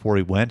week before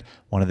we went,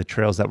 one of the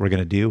trails that we're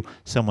going to do,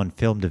 someone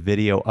filmed a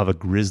video of a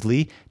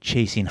grizzly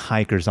chasing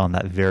hikers on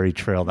that very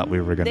trail that we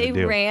were going to do.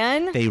 They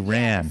ran? They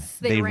ran. Yes,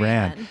 they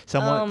ran.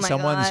 Oh my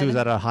Someone God. who's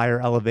at a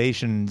higher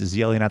elevation is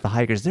yelling at the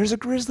hikers, there's a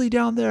grizzly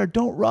down there.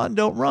 Don't run,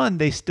 don't run.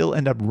 They still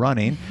end up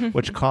running,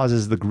 which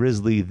causes the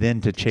grizzly then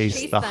to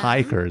chase the them.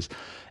 hikers.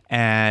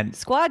 And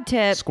Squad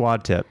tip.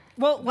 squad tip.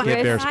 Well, what Get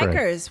happened bear to spray.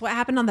 hikers? What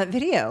happened on that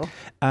video?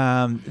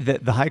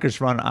 The hikers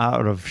run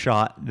out of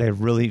shot. They're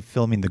really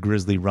filming the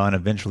grizzly run.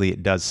 Eventually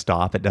it does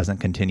stop. It doesn't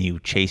continue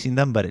chasing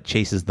them, but it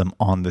chases them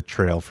on the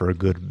trail for a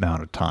good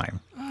amount of time.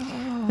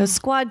 The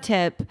squad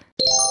tip.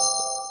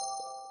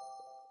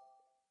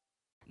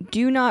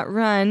 Do not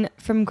run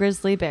from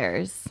grizzly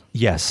bears.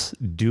 Yes,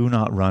 do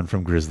not run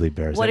from grizzly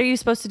bears. What are you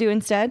supposed to do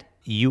instead?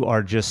 You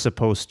are just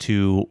supposed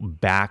to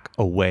back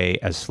away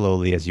as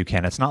slowly as you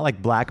can. It's not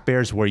like black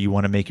bears where you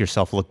want to make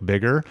yourself look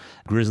bigger.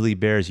 Grizzly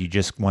bears, you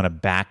just want to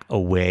back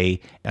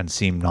away and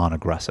seem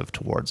non-aggressive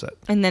towards it.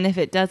 And then if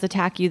it does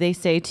attack you, they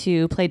say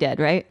to play dead,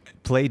 right?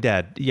 Play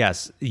dead.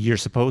 Yes, you're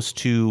supposed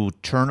to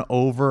turn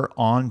over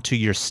onto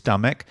your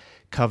stomach,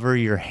 cover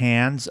your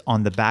hands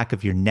on the back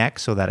of your neck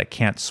so that it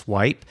can't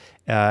swipe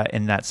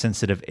in that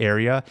sensitive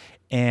area.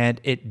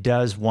 And it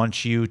does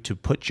want you to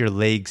put your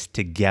legs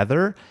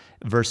together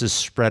versus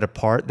spread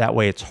apart. That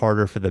way it's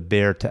harder for the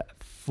bear to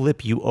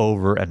flip you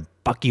over and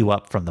buck you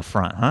up from the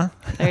front, huh?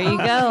 There you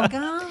go.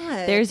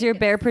 God. There's your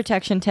bear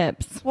protection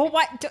tips. Well,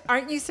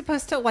 aren't you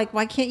supposed to, like,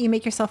 why can't you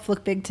make yourself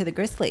look big to the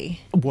grizzly?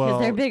 Well,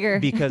 they're bigger.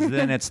 because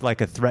then it's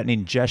like a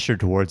threatening gesture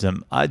towards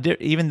them.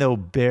 Even though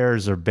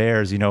bears are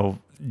bears, you know,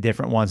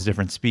 different ones,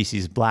 different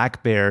species.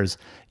 Black bears,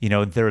 you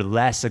know, they're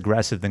less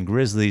aggressive than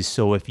grizzlies.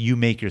 So if you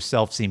make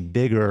yourself seem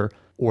bigger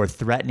or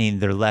threatening,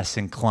 they're less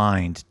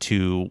inclined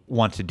to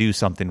want to do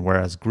something.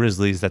 Whereas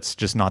grizzlies, that's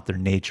just not their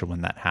nature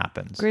when that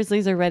happens.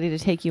 Grizzlies are ready to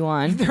take you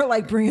on. They're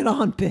like, bring it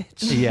on,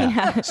 bitch.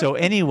 Yeah. So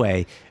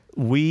anyway,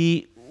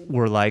 we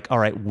were like, all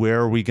right,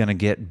 where are we going to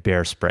get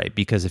bear spray?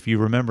 Because if you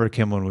remember,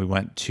 Kim, when we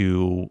went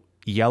to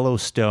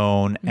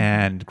Yellowstone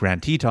and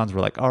Grand Tetons,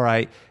 we're like, all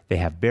right, they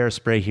have bear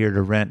spray here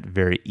to rent,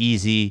 very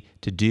easy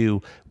to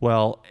do.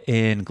 Well,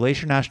 in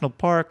Glacier National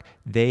Park,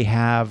 they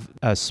have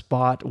a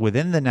spot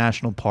within the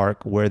national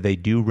park where they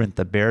do rent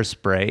the bear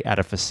spray at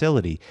a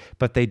facility,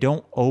 but they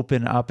don't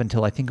open up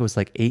until I think it was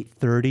like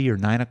 8:30 or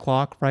 9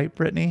 o'clock, right,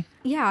 Brittany?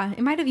 Yeah,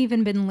 it might have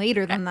even been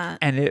later than that.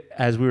 And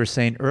as we were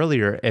saying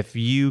earlier, if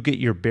you get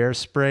your bear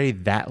spray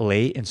that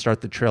late and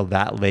start the trail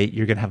that late,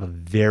 you're going to have a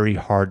very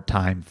hard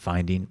time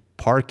finding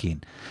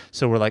parking.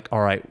 So we're like,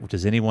 all right,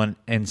 does anyone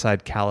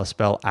inside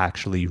Kalispell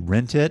actually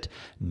rent it?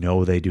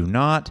 No, they do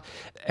not.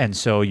 And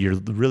so you're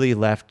really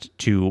left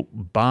to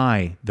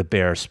buy the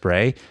bear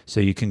spray. So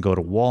you can go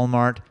to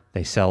Walmart.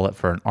 They sell it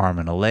for an arm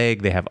and a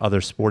leg. They have other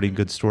sporting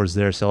goods stores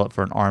there, sell it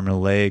for an arm and a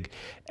leg.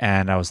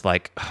 And I was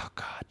like, oh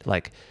God,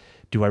 like,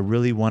 do I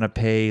really want to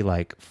pay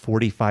like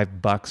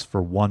 $45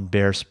 for one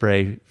bear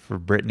spray for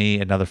Brittany,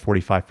 another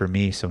 $45 for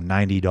me, so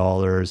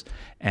 $90?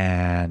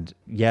 And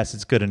yes,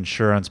 it's good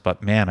insurance,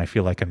 but man, I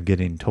feel like I'm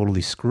getting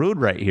totally screwed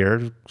right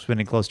here,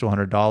 spending close to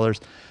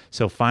 $100.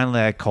 So finally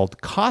I called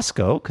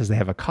Costco, because they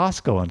have a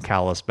Costco in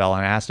Kalispell,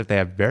 and I asked if they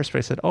have bear spray.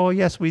 I said, oh,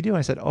 yes, we do.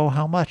 I said, oh,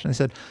 how much? And they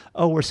said,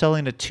 oh, we're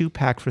selling a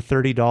 2-pack for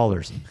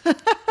 $30.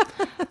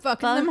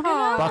 Fucking them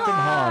hard. Fucking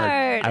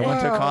hard. I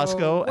went to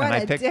Costco what a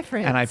and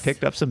difference. I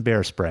picked up some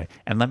bear spray.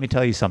 And let me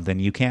tell you something,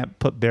 you can't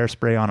put bear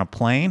spray on a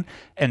plane.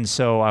 And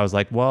so I was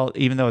like, well,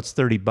 even though it's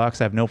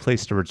 $30, I have no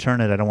place to return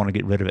it. I don't want to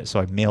get rid of it.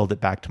 So I mailed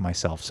it back to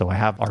myself. So I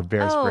have our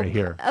bear spray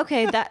here.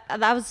 Okay, that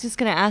I was just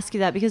going to ask you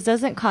that, because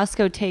doesn't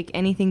Costco take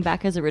anything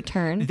back as a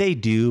return? They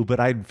do,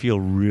 but I'd feel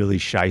really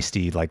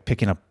shisty, like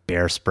picking up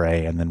bear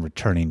spray and then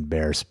returning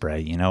bear spray.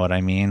 You know what I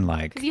mean?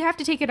 Like, Because you have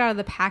to take it out of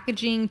the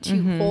packaging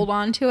to hold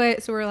on to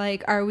it. So we're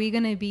like, are we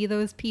going to be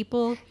those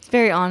people? It's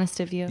very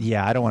honest of you.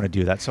 yeah, I don't want to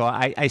do that. So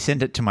I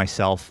sent it to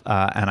myself,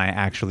 and I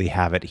actually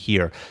have it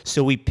here.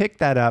 So we picked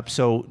that up.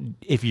 So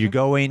if you're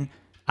going,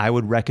 I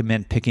would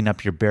recommend picking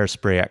up your bear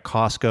spray at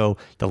Costco.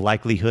 The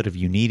likelihood of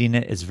you needing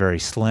it is very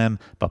slim,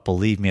 but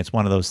believe me, it's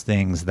one of those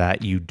things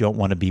that you don't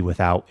want to be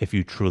without if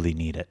you truly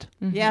need it.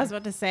 Yeah, I was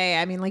about to say,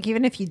 I mean, like,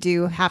 even if you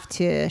do have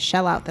to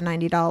shell out the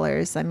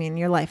 $90, I mean,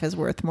 your life is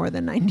worth more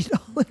than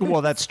 $90.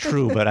 Well, that's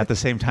true, but at the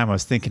same time, I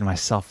was thinking to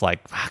myself,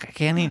 like, fuck, I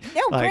can't even,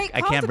 No, like, great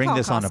I call can't to bring call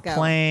this on a Costco.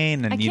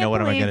 plane, and I you can't know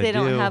what am I believe going to they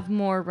do? don't have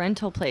more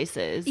rental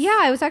places. Yeah,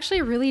 I was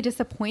actually really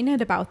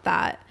disappointed about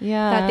that.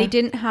 Yeah. That they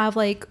didn't have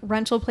like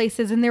rental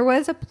places. And there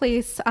was a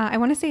place, I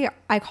want to say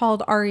I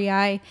called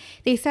REI.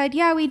 They said,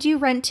 yeah, we do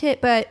rent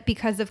it. But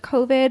because of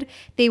COVID,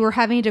 they were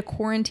having to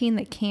quarantine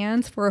the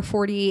cans for a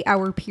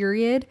 48-hour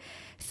period.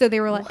 So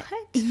they were like,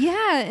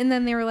 yeah. And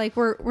then they were like,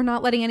 we're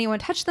not letting anyone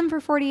touch them for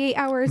 48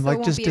 hours. So Like, it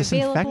won't just be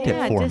disinfect available. it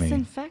Yeah, for me.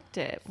 disinfect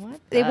it. What?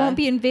 They won't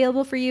be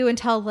available for you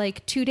until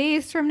like 2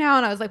 days from now.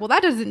 And I was like, well,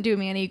 that doesn't do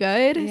me any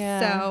good.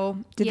 Yeah. So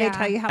Did yeah. they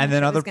tell you how And much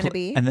then it was going to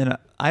be? and then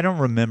I don't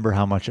remember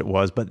how much it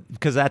was, but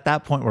because at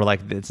that point we're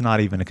like, it's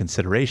not even a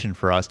consideration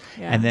for us.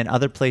 Yeah. And then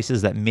other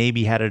places that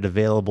maybe had it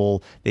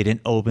available, they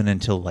didn't open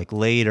until like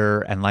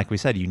later. And like we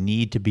said, you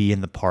need to be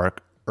in the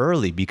park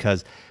early,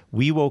 because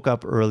we woke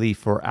up early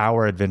for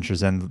our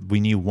adventures, and we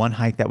knew one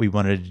hike that we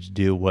wanted to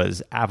do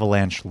was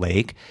Avalanche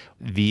Lake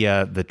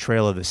via the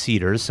Trail of the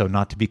Cedars. So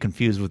not to be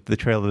confused with the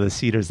Trail of the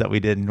Cedars that we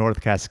did in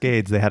North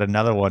Cascades. They had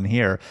another one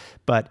here.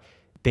 But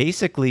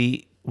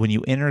basically, when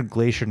you enter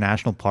Glacier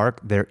National Park,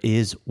 there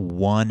is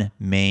one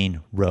main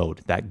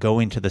road, that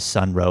going to the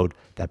Sun Road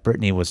that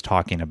Brittany was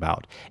talking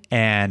about.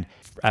 And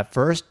at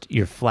first,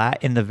 you're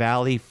flat in the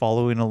valley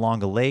following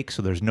along a lake,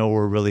 so there's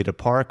nowhere really to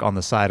park on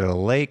the side of the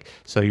lake.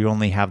 So you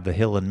only have the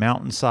hill and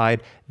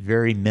mountainside,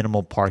 very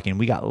minimal parking.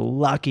 We got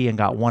lucky and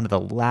got one of the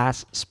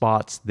last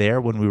spots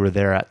there when we were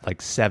there at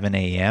like 7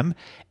 a.m.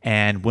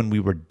 And when we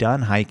were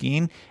done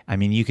hiking, I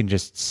mean, you can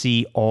just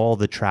see all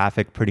the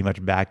traffic pretty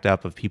much backed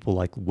up of people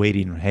like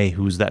waiting. Hey,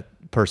 who's that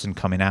person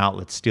coming out?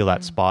 Let's steal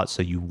that spot.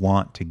 So you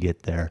want to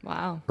get there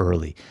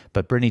early.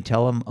 But Brittany,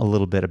 tell them a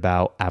little bit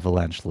about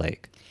Avalanche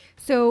Lake.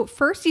 So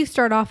first you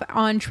start off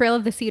on Trail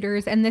of the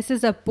Cedars, and this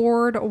is a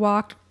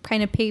boardwalk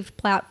kind of paved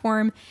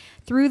platform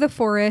through the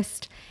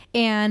forest.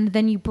 And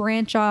then you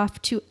branch off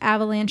to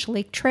Avalanche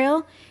Lake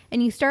Trail,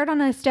 and you start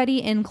on a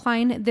steady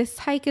incline. This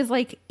hike is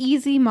like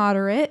easy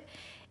moderate,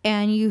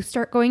 and you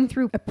start going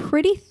through a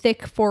pretty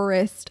thick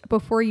forest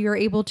before you're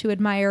able to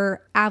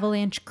admire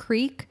Avalanche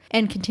Creek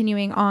and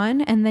continuing on.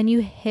 And then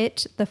you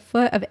hit the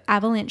foot of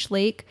Avalanche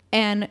Lake,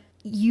 and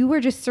you were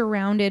just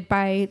surrounded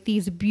by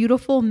these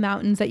beautiful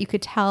mountains that you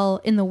could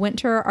tell in the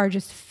winter are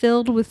just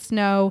filled with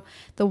snow.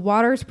 The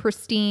water's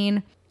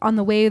pristine. On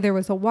the way, there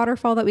was a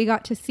waterfall that we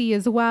got to see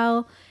as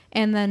well.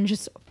 And then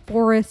just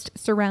forest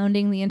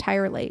surrounding the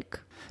entire lake.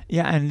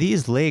 Yeah, and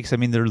these lakes, I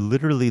mean, they're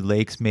literally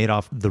lakes made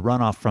off the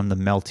runoff from the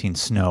melting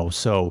snow.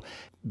 So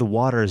the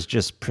water is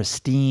just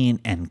pristine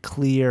and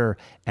clear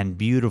and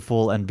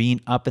beautiful, and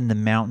being up in the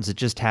mountains, it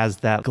just has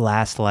that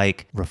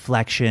glass-like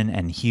reflection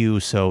and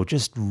hue. So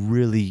just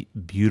really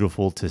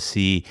beautiful to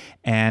see.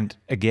 And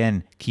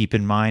again, keep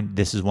in mind,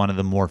 this is one of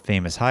the more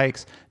famous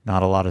hikes,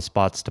 not a lot of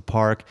spots to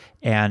park,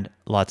 and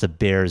lots of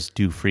bears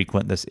do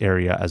frequent this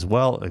area as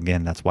well.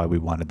 Again, that's why we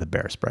wanted the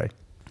bear spray.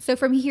 So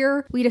from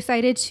here, we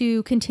decided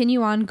to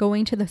continue on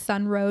going to the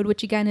Sun Road,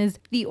 which again is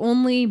the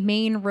only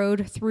main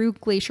road through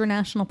Glacier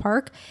National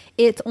Park.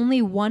 It's only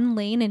one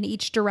lane in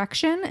each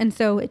direction, and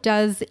so it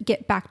does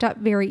get backed up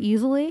very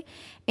easily.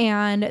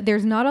 and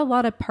there's not a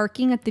lot of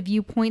parking at the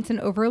viewpoints and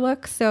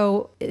overlooks,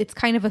 so it's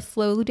kind of a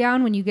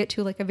slowdown when you get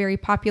to like a very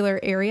popular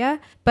area.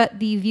 But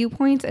the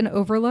viewpoints and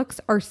overlooks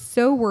are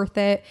so worth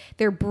it.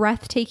 They're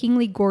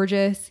breathtakingly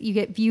gorgeous. You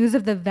get views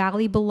of the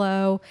valley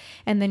below,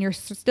 and then you're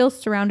still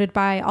surrounded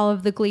by all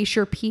of the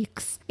glacier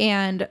peaks.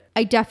 And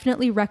I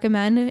definitely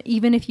recommend,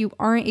 even if you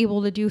aren't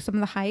able to do some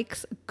of the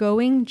hikes,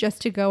 going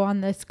just to go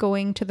on this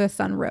Going to the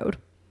Sun Road.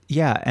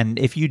 Yeah, and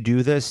if you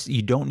do this,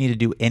 you don't need to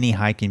do any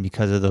hiking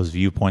because of those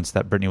viewpoints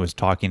that Brittany was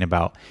talking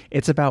about.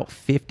 It's about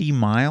 50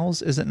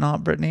 miles, is it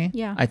not, Brittany?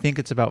 Yeah. I think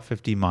it's about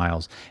 50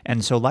 miles.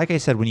 And so, like I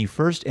said, when you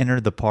first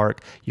enter the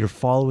park, you're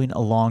following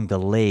along the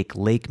lake,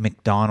 Lake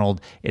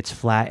McDonald. It's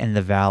flat in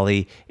the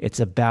valley.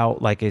 It's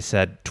about, like I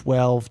said,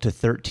 12 to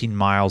 13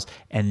 miles.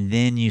 And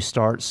then you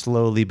start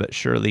slowly but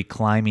surely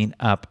climbing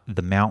up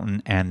the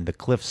mountain and the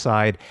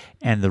cliffside.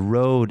 And the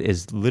road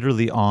is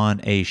literally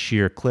on a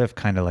sheer cliff,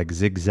 kind of like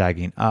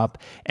zigzagging up.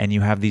 And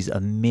you have these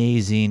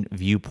amazing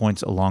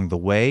viewpoints along the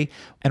way.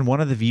 And one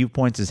of the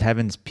viewpoints is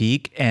Heaven's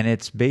Peak, and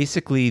it's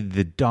basically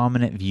the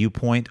dominant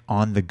viewpoint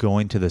on the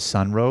Going to the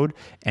Sun Road.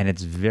 And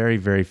it's very,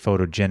 very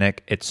photogenic.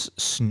 It's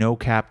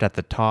snow-capped at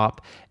the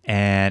top.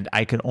 And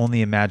I can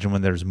only imagine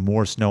when there's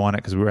more snow on it,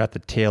 because we were at the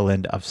tail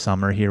end of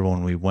summer here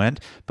when we went.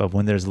 But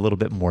when there's a little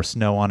bit more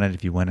snow on it,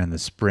 if you went in the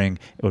spring,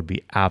 it would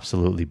be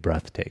absolutely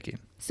breathtaking.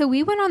 So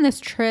we went on this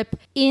trip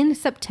in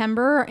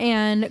September,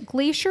 and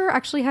Glacier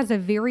actually has a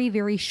very,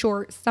 very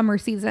short summer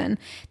season.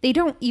 They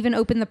don't even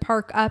open the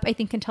park up, I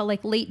think, until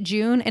like late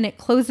June, and it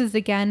closes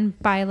again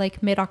by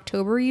like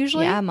mid-October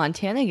usually. Yeah,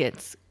 Montana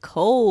gets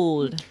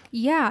cold.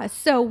 Yeah.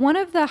 So one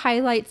of the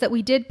highlights that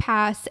we did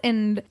pass,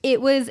 and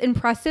it was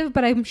impressive,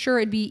 but I'm sure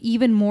it'd be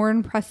even more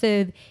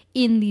impressive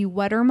in the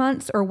wetter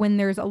months or when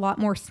there's a lot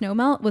more snow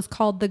melt, was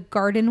called the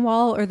Garden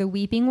Wall or the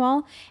Weeping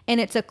Wall. And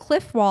it's a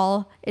cliff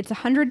wall. It's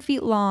 100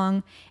 feet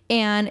long,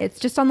 and it's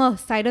just on the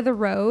side of the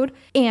road,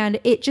 and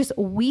it just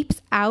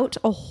weeps out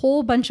a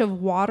whole bunch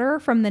of water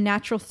from the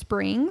natural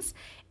springs.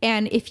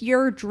 And if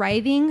you're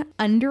driving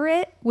under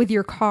it with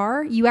your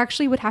car, you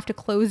actually would have to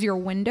close your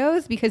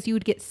windows because you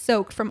would get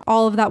soaked from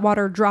all of that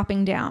water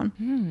dropping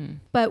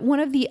down. But one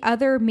of the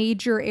other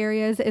major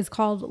areas is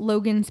called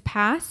Logan's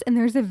Pass, and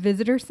there's a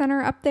visitor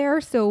center up there.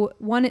 So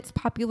one, it's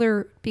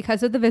popular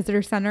because of the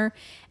visitor center.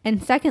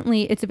 And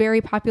secondly, it's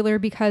very popular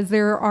because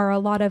there are a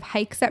lot of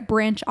hikes that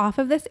branch off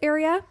of this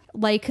area,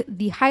 like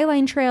the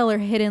Highline Trail or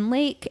Hidden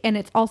Lake. And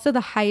it's also the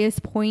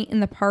highest point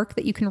in the park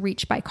that you can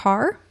reach by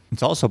car.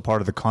 It's also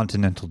part of the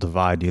Continental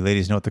Divide. Do you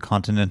ladies know what the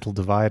Continental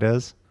Divide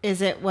is?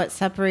 Is it what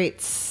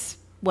separates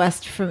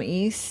west from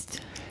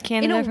east?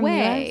 Canada In a from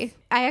way, the US?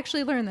 I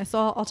actually learned this, so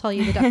I'll tell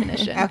you the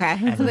definition. Okay.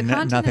 So the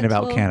Nothing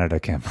about Continental Canada,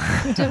 Kim.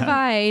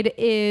 Divide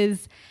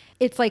is,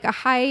 it's like a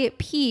high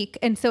peak,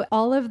 and so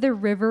all of the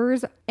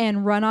rivers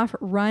and runoff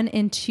run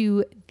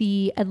into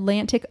the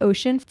Atlantic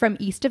Ocean from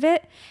east of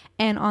it,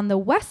 and on the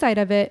west side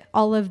of it,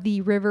 all of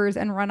the rivers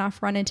and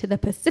runoff run into the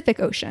Pacific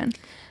Ocean.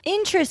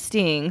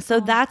 Interesting. So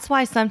that's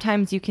why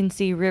sometimes you can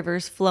see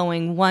rivers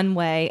flowing one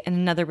way and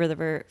another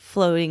river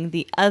flowing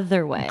the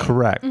other way.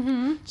 Correct.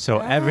 So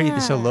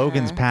so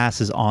Logan's Pass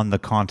is on the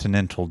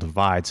Continental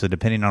Divide. So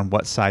depending on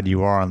what side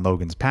you are on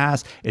Logan's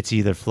Pass, it's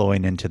either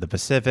flowing into the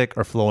Pacific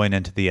or flowing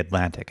into the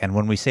Atlantic. And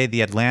when we say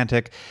the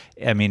Atlantic,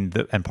 I mean,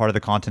 and part of the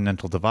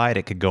Continental Divide,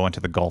 it could go into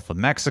the Gulf of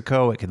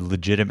Mexico. It could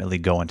legitimately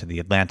go into the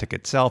Atlantic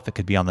itself. It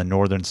could be on the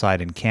northern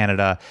side in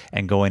Canada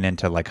and going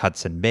into like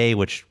Hudson Bay,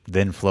 which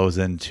then flows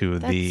into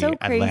the So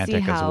crazy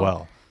Atlantic as how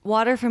well.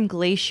 water from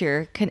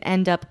Glacier can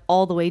end up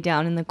all the way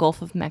down in the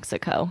Gulf of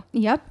Mexico.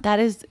 Yep. That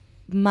is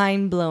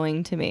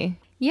mind-blowing to me.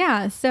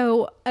 Yeah.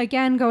 So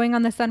again, going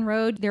on the Sun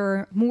Road, there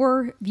are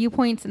more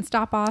viewpoints and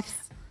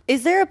stop-offs.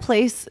 Is there a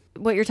place,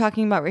 what you're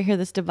talking about right here,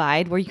 this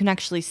divide, where you can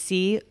actually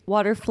see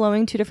water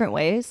flowing two different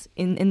ways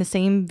in the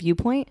same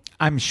viewpoint?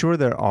 I'm sure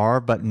there are,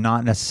 but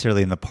not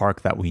necessarily in the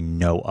park that we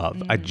know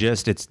of.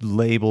 It's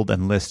labeled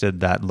and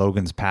listed that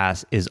Logan's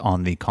Pass is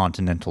on the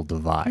Continental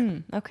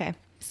Divide. Okay.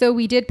 So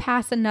we did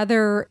pass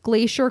another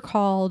glacier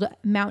called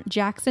Mount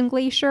Jackson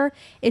Glacier.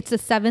 It's the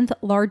 7th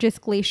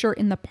largest glacier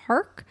in the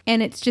park,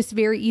 and it's just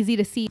very easy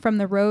to see from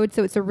the road.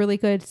 So it's a really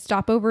good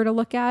stopover to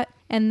look at.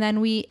 And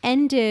then we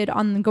ended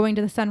on Going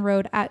to the Sun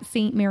Road at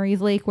St.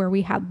 Mary's Lake, where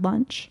we had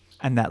lunch.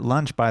 And that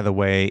lunch, by the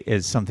way,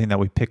 is something that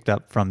we picked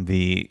up from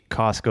the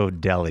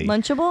Costco deli.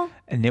 Lunchable?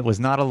 And it was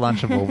not a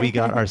Lunchable. We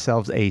got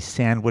ourselves a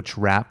sandwich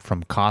wrap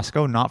from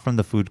Costco, not from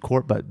the food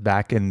court, but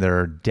back in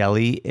their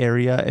deli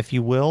area, if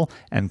you will,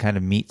 and kind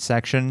of meat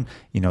section.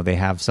 You know, they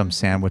have some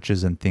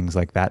sandwiches and things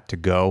like that to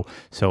go.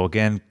 So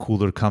again,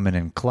 cooler coming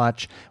in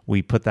clutch.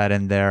 We put that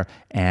in there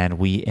and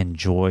we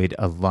enjoyed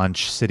a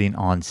lunch sitting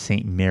on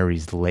St.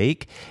 Mary's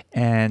Lake.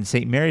 And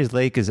St. Mary's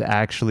Lake is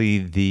actually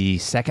the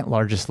second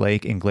largest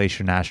lake in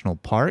Glacier National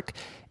Park.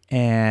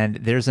 And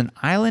there's an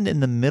island in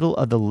the middle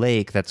of the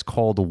lake that's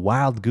called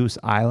Wild Goose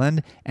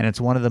Island, and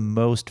it's one of the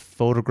most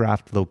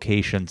photographed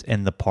locations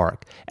in the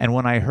park. And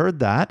when I heard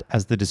that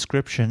as the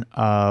description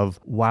of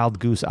Wild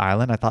Goose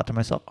Island, I thought to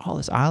myself, oh,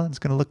 this island's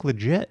going to look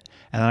legit.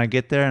 And then I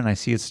get there and I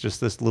see it's just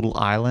this little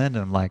island,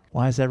 and I'm like,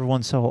 why is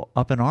everyone so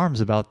up in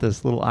arms about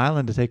this little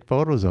island to take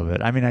photos of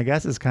it? I mean, I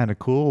guess it's kind of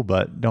cool,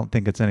 but don't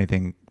think it's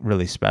anything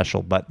really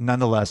special. But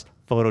nonetheless,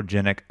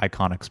 photogenic,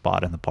 iconic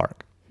spot in the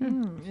park.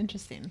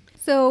 Interesting.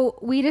 So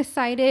we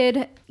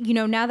decided,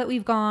 now that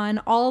we've gone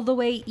all the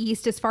way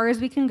east as far as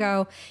we can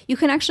go, you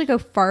can actually go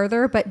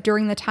farther, but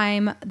during the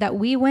time that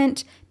we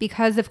went,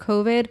 because of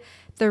COVID,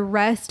 the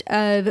rest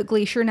of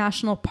Glacier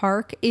National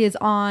Park is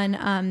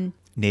on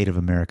Native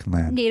American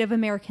land. Native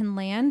American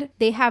land.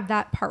 They have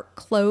that park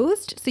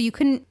closed, so you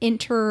couldn't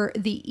enter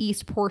the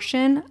east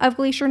portion of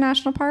Glacier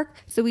National Park.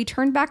 So we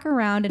turned back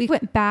around and we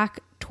went back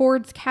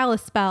towards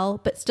Kalispell,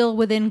 but still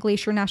within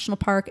Glacier National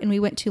Park, and we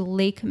went to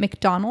Lake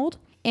McDonald.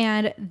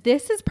 And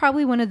this is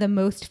probably one of the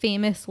most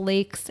famous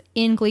lakes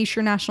in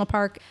Glacier National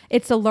Park.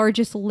 It's the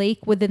largest lake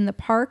within the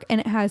park, and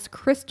it has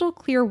crystal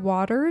clear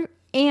water,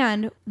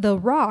 and the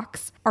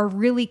rocks are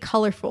really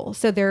colorful.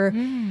 So they're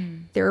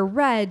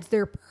reds,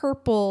 they're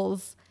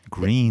purples,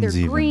 Greens,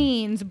 they're even.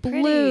 greens,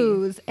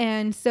 blues.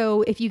 And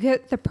so if you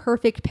get the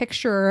perfect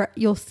picture,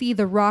 you'll see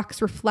the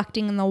rocks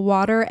reflecting in the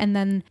water, and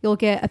then you'll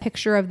get a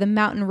picture of the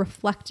mountain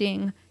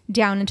reflecting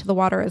down into the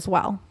water as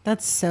well.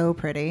 That's so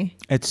pretty.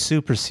 It's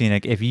super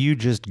scenic. If you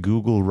just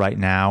Google right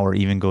now or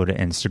even go to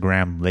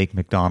Instagram, Lake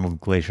McDonald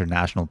Glacier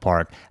National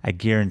Park, I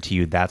guarantee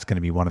you that's going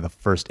to be one of the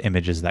first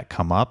images that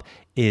come up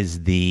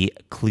is the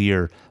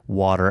clear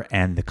water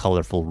and the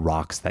colorful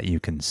rocks that you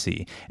can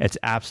see. It's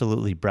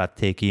absolutely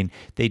breathtaking.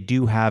 They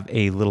do have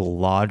a little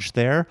lodge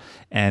there,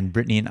 and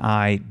Brittany and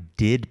I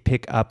did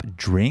pick up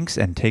drinks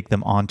and take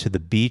them onto the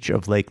beach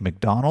of Lake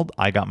McDonald.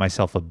 I got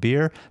myself a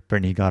beer.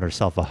 Brittany got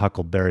herself a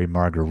huckleberry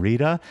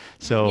margarita.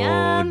 So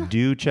Yum.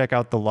 do check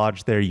out the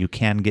lodge there. You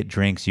can get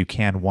drinks. You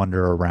can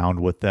wander around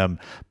with them,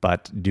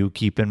 but do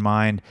keep in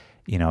mind,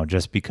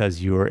 just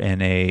because you're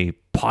in a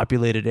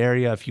populated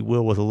area, if you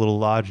will, with a little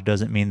lodge,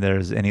 doesn't mean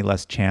there's any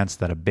less chance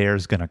that a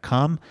bear's going to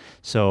come.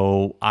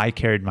 So I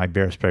carried my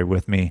bear spray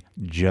with me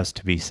just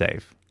to be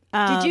safe.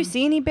 Did you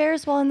see any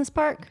bears while in this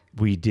park?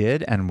 We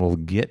did, and we'll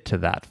get to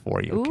that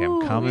for you, Kim.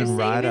 Ooh, Coming you're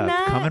right saving up.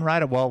 that? Coming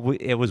right up. Well,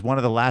 it was one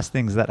of the last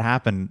things that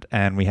happened,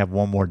 and we have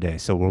one more day,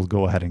 so we'll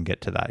go ahead and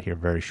get to that here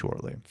very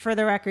shortly. For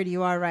the record,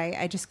 you are right.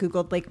 I just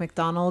Googled Lake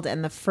McDonald,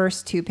 and the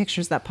first two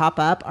pictures that pop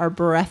up are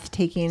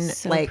breathtaking.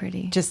 So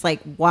pretty. Just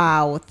like,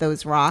 wow, with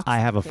those rocks. I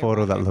have a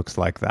photo that looks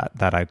like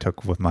that I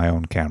took with my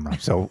own camera.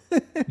 So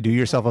do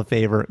yourself a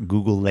favor,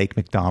 Google Lake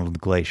McDonald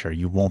Glacier.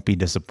 You won't be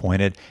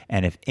disappointed,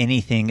 and if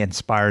anything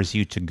inspires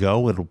you to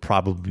go, it'll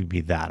probably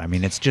be that. I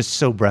mean, it's just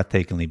so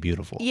breathtakingly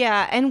beautiful.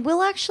 Yeah, and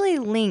we'll actually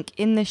link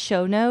in the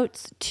show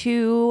notes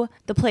to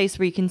the place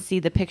where you can see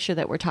the picture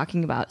that we're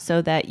talking about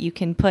so that you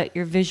can put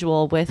your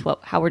visual with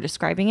how we're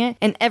describing it.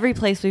 And every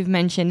place we've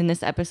mentioned in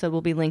this episode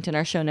will be linked in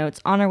our show notes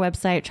on our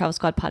website,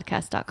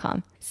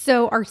 travelsquadpodcast.com.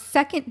 So our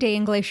second day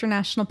in Glacier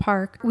National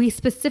Park, we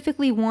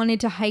specifically wanted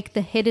to hike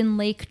the Hidden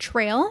Lake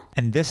Trail.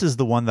 And this is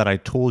the one that I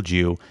told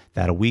you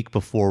that a week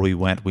before we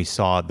went, we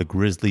saw the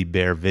grizzly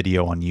bear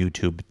video on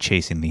YouTube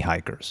chasing the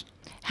hikers.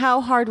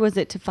 How hard was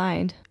it to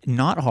find?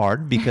 Not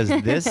hard, because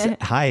this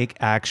hike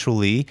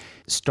actually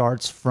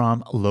starts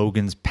from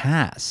Logan's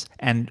Pass.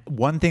 And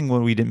one thing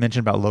when we didn't mention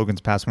about Logan's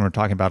Pass when we were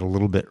talking about it a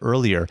little bit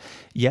earlier,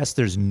 yes,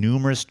 there's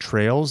numerous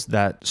trails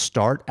that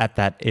start at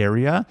that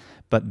area,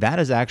 but that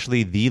is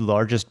actually the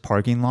largest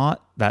parking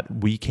lot that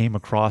we came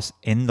across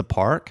in the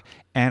park.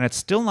 And it's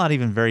still not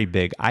even very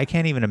big. I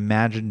can't even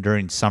imagine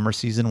during summer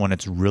season when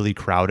it's really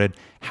crowded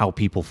how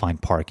people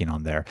find parking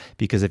on there.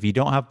 Because if you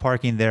don't have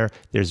parking there,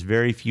 there's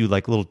very few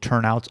like little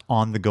turnouts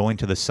on the going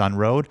to the Sun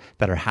Road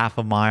that are half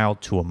a mile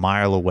to a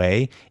mile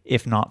away,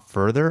 if not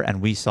further. And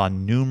we saw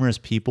numerous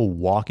people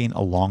walking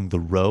along the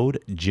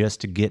road just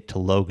to get to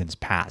Logan's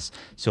Pass.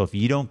 So if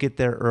you don't get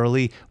there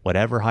early,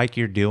 whatever hike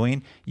you're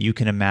doing, you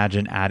can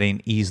imagine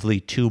adding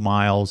easily 2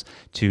 miles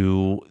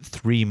to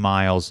 3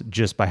 miles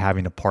just by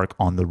having to park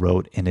on the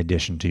road in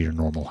addition to your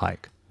normal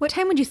hike. What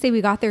time would you say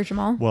we got there,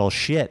 Jamal? Well,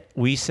 shit.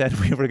 We said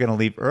we were going to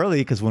leave early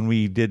because when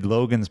we did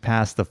Logan's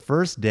Pass the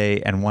first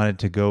day and wanted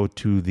to go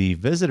to the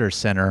visitor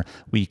center,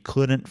 we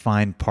couldn't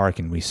find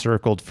parking. We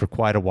circled for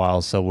quite a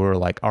while. So we were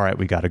like, all right,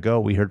 we got to go.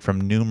 We heard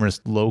from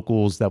numerous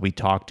locals that we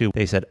talked to.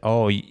 They said,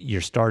 oh,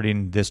 you're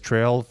starting this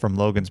trail from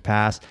Logan's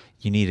Pass.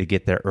 You need to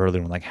get there early.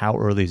 We're like, how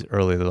early is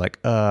early? They're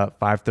like,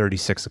 5:30,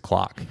 6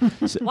 o'clock.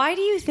 So, Why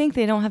do you think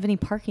they don't have any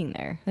parking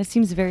there? That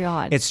seems very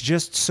odd. it's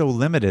just so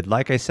limited.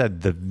 Like I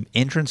said, the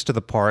entrance to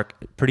the park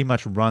pretty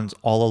much runs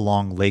all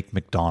along Lake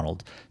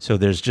McDonald. So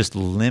there's just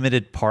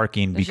limited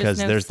parking There's just because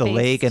no there's the space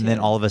lake, and to- then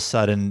all of a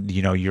sudden,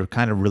 you're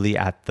kind of really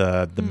at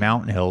the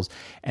mountain hills.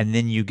 And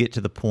then you get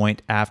to the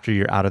point after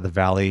you're out of the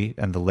valley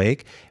and the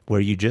lake where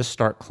you just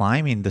start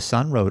climbing the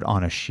Sun Road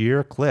on a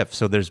sheer cliff.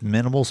 So there's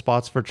minimal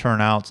spots for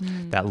turnouts.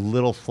 That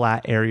little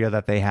flat area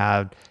that they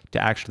had to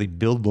actually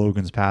build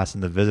Logan's Pass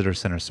in the visitor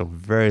center. So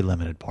very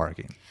limited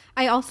parking.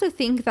 I also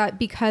think that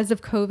because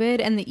of COVID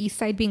and the east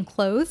side being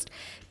closed,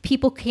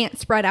 people can't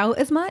spread out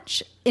as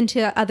much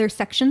into other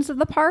sections of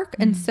the park.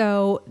 And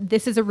so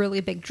this is a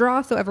really big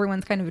draw. So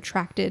everyone's kind of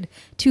attracted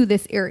to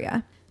this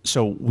area.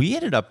 So we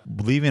ended up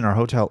leaving our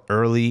hotel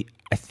early.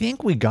 I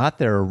think we got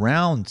there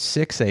around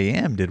 6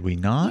 a.m., did we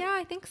not? Yeah,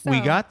 I think so.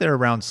 We got there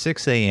around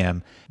 6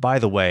 a.m. By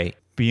the way,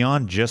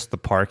 beyond just the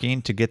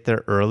parking, to get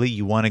there early,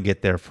 you want to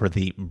get there for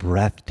the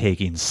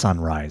breathtaking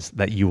sunrise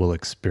that you will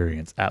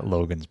experience at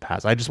Logan's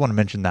Pass. I just want to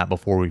mention that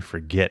before we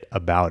forget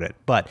about it.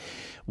 But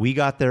we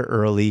got there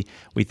early.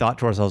 We thought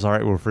to ourselves, all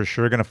right, we're for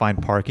sure going to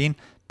find parking.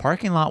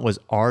 Parking lot was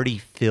already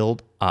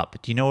filled up.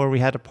 Do you know where we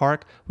had to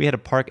park? We had to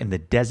park in the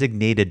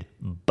designated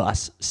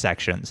bus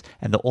sections.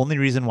 And the only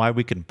reason why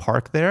we can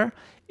park there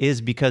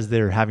is because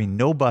they're having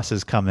no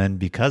buses come in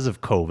because of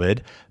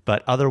COVID.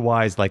 But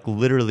otherwise, like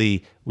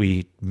literally,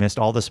 we missed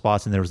all the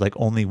spots and there was like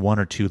only 1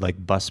 or 2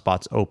 like bus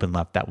spots open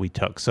left that we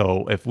took.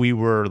 So if we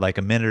were like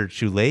a minute or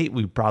 2 late,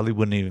 we probably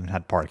wouldn't even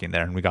had parking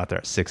there. And we got there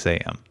at 6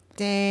 a.m.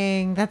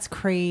 Dang, that's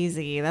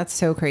crazy. That's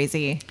so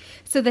crazy.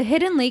 So the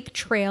Hidden Lake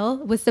Trail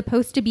was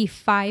supposed to be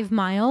 5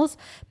 miles,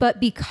 but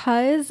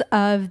because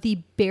of the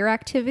bear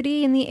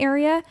activity in the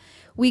area,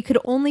 we could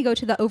only go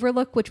to the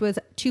overlook, which was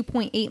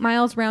 2.8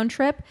 miles round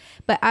trip.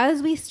 But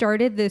as we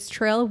started this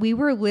trail, we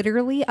were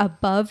literally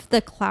above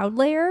the cloud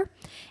layer.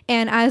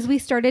 And as we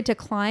started to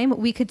climb,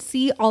 we could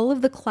see all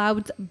of the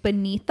clouds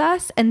beneath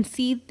us and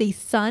see the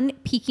sun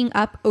peeking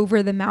up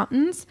over the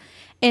mountains.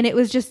 And it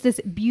was just this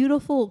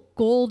beautiful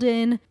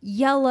golden,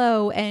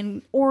 yellow,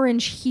 and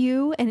orange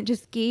hue. And it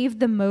just gave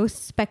the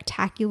most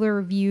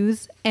spectacular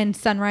views and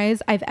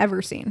sunrise I've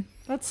ever seen.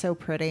 That's so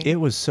pretty. It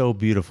was so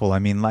beautiful. I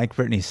mean, like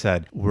Brittany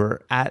said, we're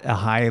at a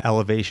high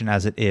elevation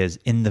as it is.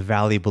 In the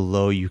valley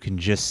below, you can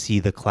just see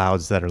the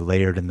clouds that are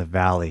layered in the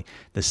valley.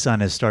 The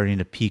sun is starting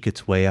to peek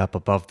its way up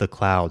above the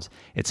clouds.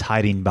 It's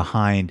hiding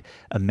behind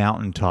a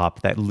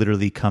mountaintop that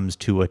literally comes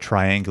to a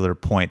triangular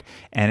point.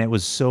 And it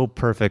was so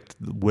perfect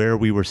where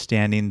we were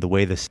standing, the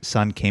way the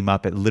sun came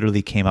up. It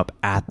literally came up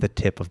at the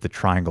tip of the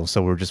triangle.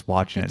 So we're just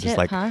watching it, just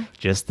like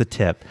just the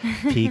tip,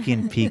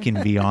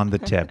 peeking beyond the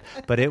tip.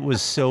 But it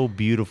was so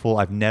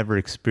beautiful. I've never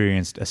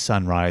experienced a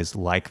sunrise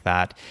like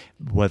that,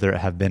 whether it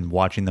have been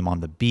watching them on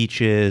the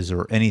beaches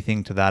or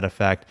anything to that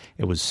effect.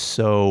 It was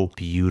so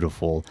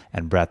beautiful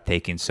and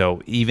breathtaking.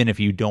 So even if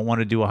you don't want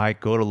to do a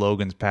hike, go to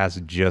Logan's Pass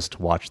just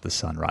to watch the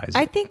sunrise.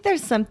 I think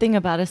there's something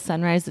about a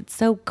sunrise that's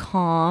so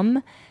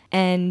calm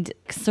and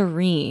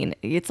serene.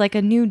 It's like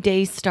a new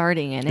day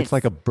starting, and it's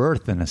like a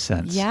birth in a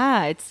sense.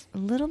 Yeah, it's a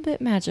little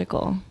bit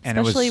magical, and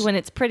especially when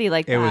it's pretty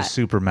like that. It was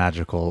super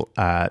magical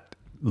at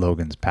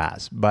Logan's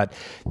Pass. But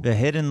the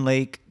Hidden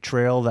Lake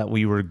Trail that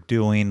we were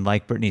doing,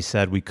 like Brittany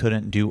said, we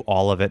couldn't do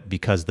all of it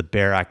because the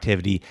bear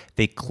activity,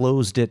 they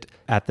closed it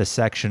at the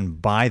section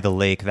by the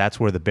lake. That's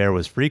where the bear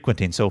was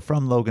frequenting. So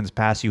from Logan's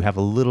Pass, you have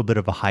a little bit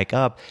of a hike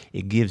up.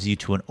 It gives you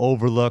to an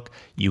overlook.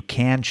 You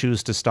can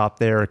choose to stop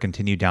there or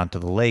continue down to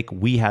the lake.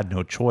 We had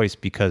no choice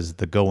because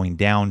the going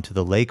down to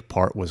the lake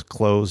part was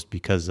closed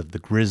because of the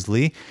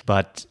grizzly.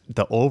 But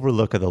the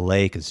overlook of the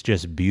lake is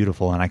just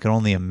beautiful, and I can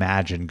only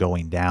imagine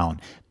going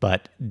down.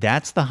 But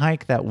that's the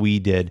hike that we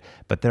did.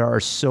 But there are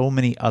so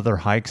many other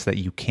hikes that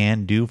you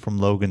can do from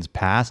Logan's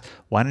Pass.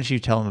 Why don't you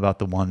tell them about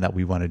the one that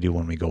we want to do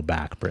when we go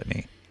back,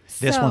 Brittany?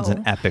 This one's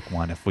an epic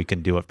one if we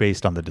can do it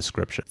based on the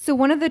description. So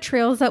one of the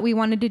trails that we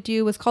wanted to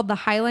do was called the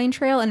Highline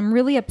Trail, and I'm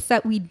really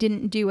upset we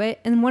didn't do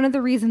it. And one of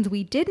the reasons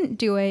we didn't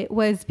do it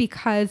was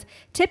because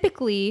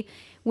typically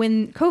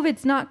when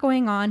COVID's not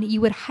going on,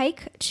 you would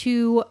hike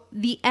to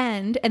the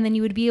end and then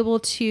you would be able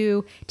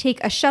to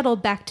take a shuttle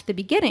back to the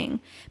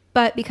beginning.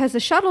 But because the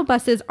shuttle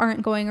buses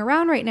aren't going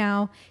around right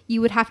now,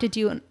 you would have to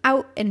do an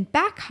out and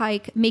back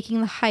hike,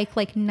 making the hike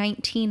like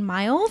 19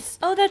 miles.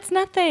 Oh, that's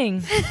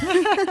nothing.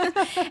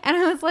 And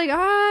I was like,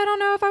 I don't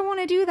know if I want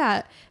to do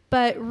that.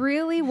 But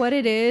really what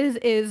it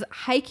is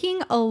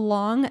hiking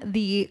along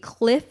the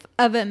cliff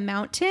of a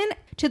mountain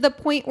to the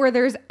point where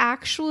there's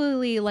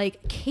actually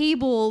like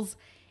cables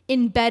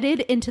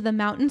embedded into the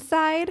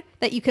mountainside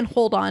that you can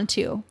hold on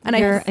to. And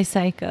You're a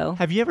psycho.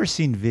 Have you ever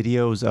seen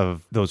videos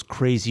of those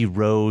crazy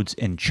roads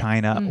in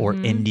China or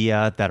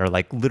India that are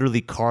like literally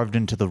carved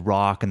into the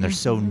rock and they're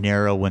so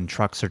narrow when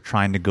trucks are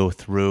trying to go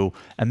through?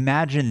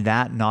 Imagine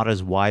that, not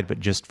as wide, but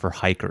just for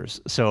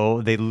hikers.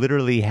 So they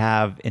literally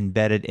have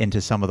embedded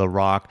into some of the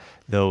rock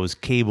those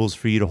cables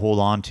for you to hold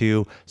on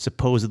to.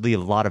 Supposedly a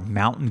lot of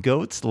mountain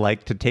goats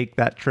like to take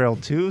that trail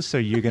too. So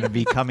you're going to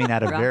be coming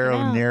at a very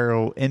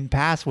narrow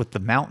impasse with the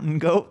mountain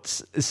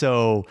goats.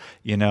 So,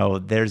 you know,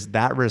 there's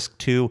that risk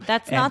too.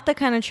 That's not the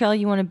kind of trail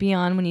you want to be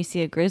on when you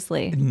see a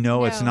grizzly.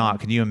 No, it's not.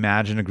 Can you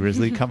imagine a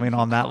grizzly coming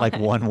on that like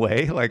one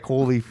way? Like,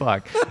 holy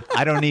fuck.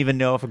 I don't even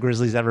know if a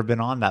grizzly's ever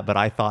been on that, but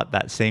I thought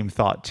that same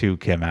thought too,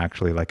 Kim,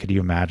 actually. Like, could you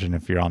imagine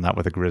if you're on that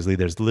with a grizzly?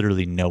 There's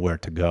literally nowhere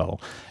to go.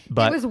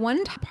 But there was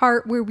one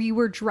part where we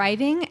were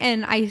driving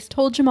and I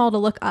told Jamal to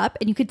look up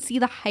and you could see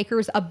the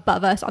hikers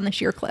above us on the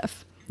sheer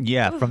cliff.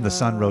 Yeah, from the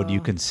Sun Road,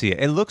 you can see it.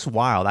 It looks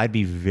wild. I'd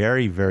be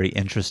very, very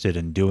interested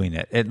in doing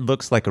it. It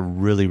looks like a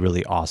really,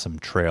 really awesome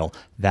trail.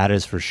 That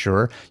is for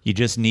sure. You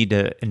just need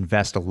to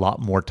invest a lot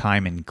more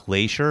time in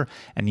Glacier.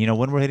 And,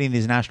 when we're hitting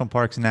these national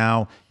parks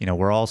now,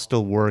 we're all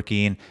still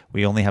working.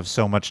 We only have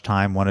so much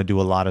time, want to do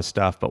a lot of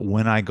stuff. But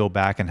when I go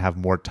back and have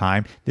more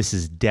time, this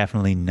is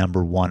definitely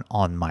number one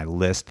on my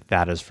list.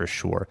 That is for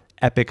sure.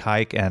 Epic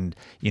hike, and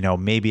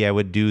maybe I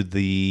would do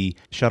the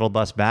shuttle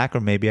bus back, or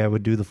maybe I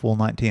would do the full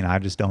 19. I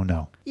just don't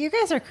know. You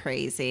guys are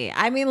crazy.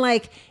 I mean,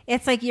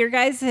 it's like your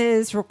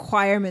guys'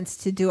 requirements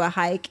to do a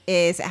hike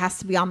is it has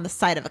to be on the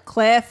side of a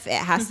cliff, it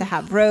has to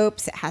have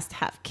ropes, it has to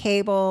have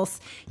cables,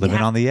 living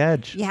on the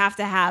edge. You have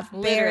to have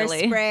bear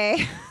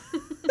spray.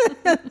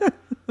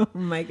 Oh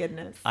my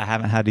goodness. I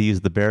haven't had to use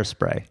the bear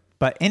spray,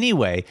 but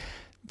anyway.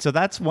 So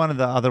that's one of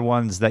the other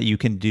ones that you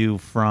can do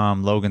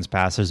from Logan's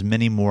Pass. There's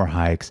many more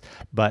hikes,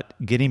 but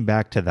getting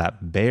back to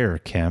that bear,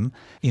 Kim,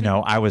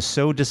 I was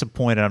so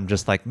disappointed. I'm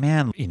just like,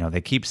 man,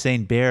 they keep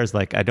saying bears.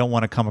 Like, I don't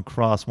want to come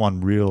across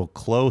one real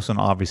close, and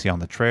obviously on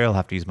the trail, I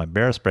have to use my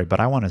bear spray, but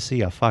I want to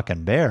see a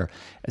fucking bear,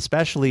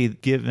 especially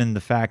given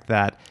the fact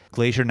that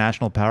Glacier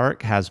National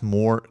Park has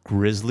more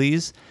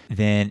grizzlies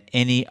than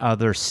any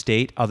other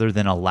state other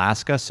than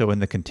Alaska. So in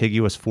the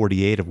contiguous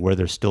 48 of where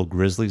there's still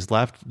grizzlies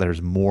left,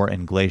 there's more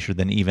in Glacier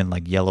than even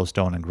like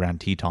Yellowstone and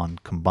Grand Teton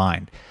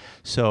combined.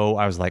 So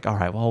I was like, all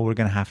right, well, we're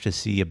going to have to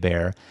see a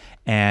bear.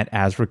 And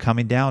as we're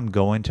coming down,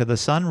 going to the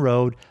Sun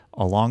Road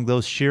along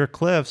those sheer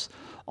cliffs,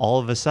 all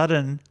of a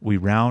sudden we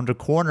round a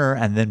corner,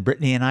 and then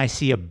Brittany and I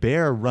see a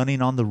bear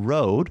running on the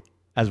road.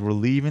 As we're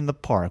leaving the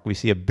park, we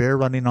see a bear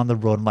running on the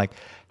road. I'm like,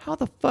 how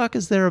the fuck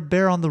is there a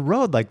bear on the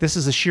road? Like, this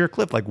is a sheer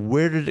cliff. Like,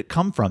 where did it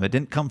come from? It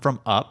didn't come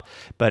from up,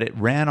 but it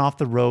ran off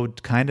the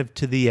road kind of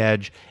to the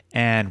edge.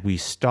 And we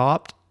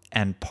stopped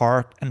and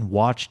parked and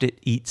watched it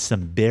eat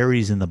some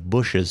berries in the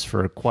bushes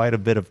for quite a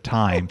bit of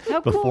time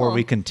before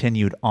we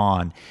continued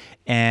on.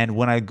 And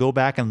when I go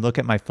back and look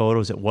at my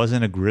photos, it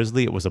wasn't a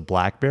grizzly, it was a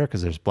black bear,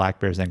 because there's black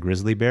bears and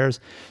grizzly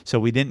bears. So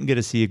we didn't get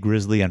to see a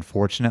grizzly,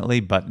 unfortunately,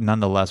 but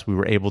nonetheless, we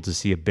were able to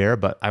see a bear.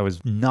 But I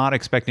was not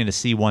expecting to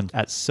see one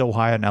at so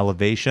high an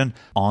elevation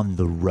on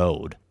the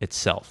road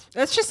itself.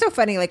 That's just so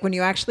funny. Like, when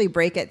you actually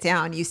break it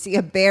down, you see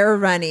a bear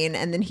running,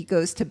 and then he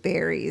goes to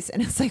berries.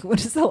 And it's like, when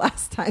is the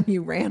last time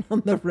you ran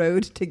on the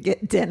road to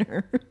get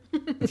dinner?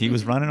 He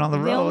was running on the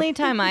road. The only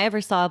time I ever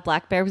saw a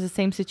black bear was the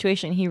same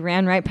situation. He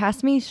ran right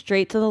past me,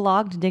 straight to the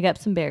log to dig up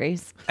some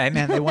berries. Hey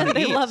man, they want to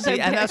eat. Love their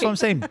and that's what I'm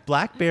saying.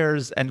 Black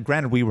bears, and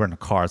granted, we were in a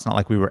car. It's not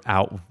like we were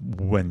out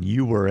when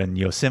you were in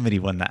Yosemite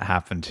when that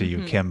happened to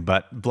you, Kim.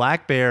 But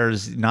black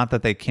bears, not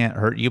that they can't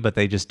hurt you, but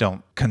they just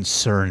don't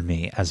concern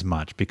me as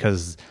much,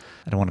 because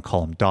I don't want to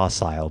call them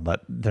docile,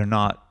 but they're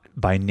not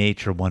by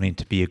nature wanting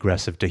to be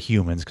aggressive to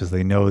humans, because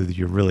they know that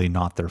you're really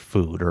not their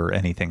food or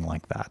anything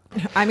like that.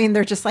 I mean,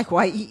 they're just like,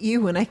 why eat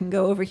you when I can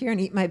go over here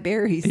and eat my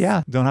berries?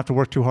 Yeah, don't have to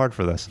work too hard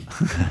for this.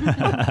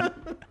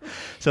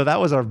 So that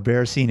was our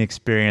bear scene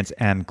experience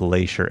and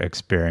Glacier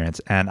experience.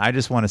 And I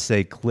just want to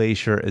say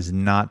Glacier is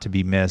not to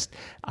be missed.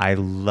 I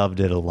loved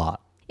it a lot.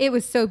 It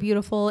was so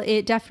beautiful.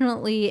 It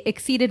definitely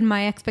exceeded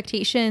my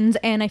expectations.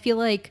 And I feel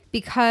like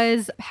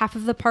because half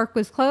of the park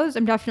was closed,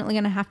 I'm definitely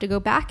going to have to go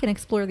back and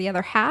explore the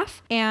other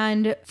half.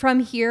 And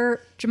from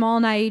here, Jamal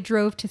and I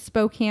drove to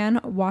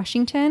Spokane,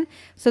 Washington,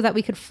 so that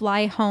we could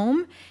fly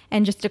home.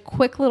 And just a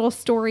quick little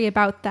story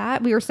about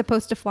that. We were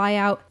supposed to fly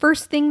out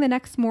first thing the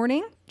next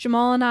morning.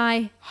 Jamal and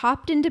I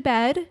hopped into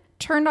bed,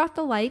 turned off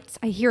the lights.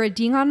 I hear a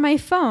ding on my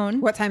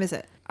phone. What time is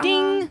it?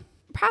 Ding.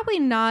 Probably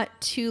not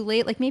too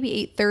late, like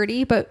maybe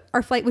 8:30, but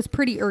our flight was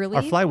pretty early.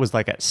 Our flight was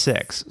like at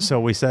 6. So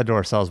we said to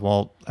ourselves,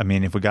 well, I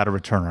mean, if we got to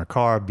return our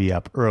car, be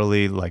up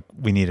early, like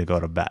we need to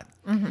go to bed.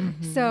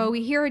 Mm-hmm. So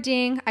we hear a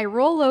ding. I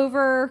roll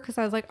over because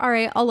I was like, all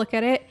right, I'll look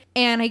at it.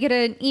 And I get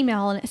an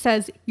email and it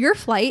says, your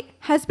flight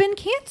has been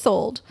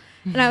canceled.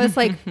 And I was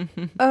like,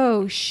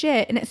 oh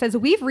shit. And it says,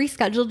 we've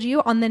rescheduled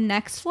you on the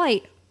next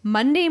flight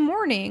Monday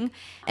morning.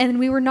 And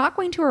we were not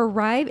going to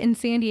arrive in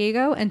San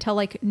Diego until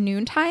like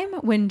noontime,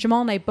 when Jamal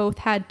and I both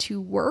had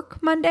to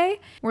work Monday.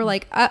 We're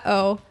like,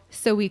 uh-oh.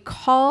 So we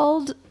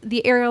called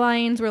the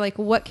airlines. We're like,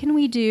 what can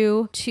we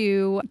do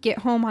to get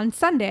home on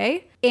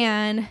Sunday?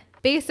 And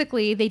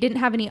basically, they didn't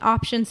have any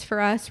options for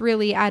us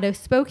really out of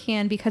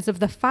Spokane because of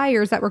the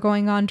fires that were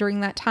going on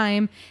during that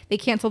time. They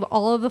canceled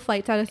all of the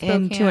flights out of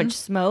Spokane. And too much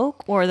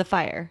smoke, or the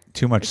fire?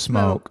 Too much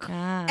smoke.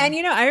 And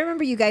I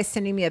remember you guys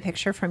sending me a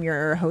picture from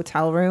your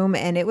hotel room,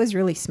 and it was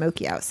really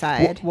smoky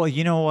outside. Well,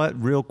 you know what?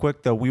 Real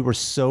quick, though, we were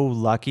so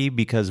lucky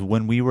because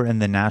when we were in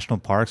the national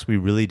parks, we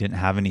really didn't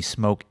have any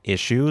smoke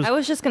issues. I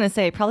was just going to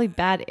say, probably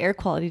bad air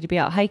quality to be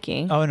out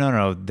hiking. Oh,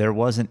 no. There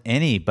wasn't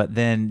any. But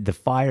then the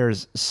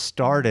fires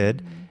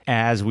started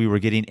as we were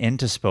getting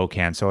into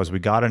Spokane. So as we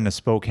got into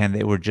Spokane,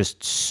 they were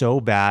just so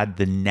bad.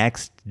 The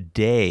next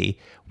day,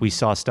 We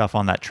saw stuff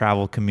on that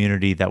travel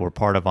community that we're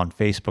part of on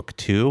Facebook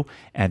too,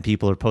 and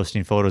people are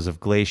posting photos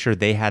of Glacier.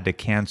 They had to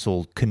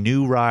cancel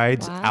canoe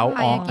rides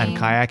out and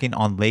kayaking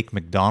on Lake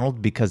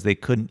McDonald because they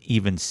couldn't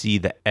even see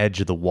the edge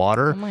of the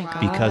water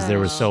because there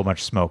was so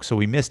much smoke. So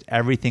we missed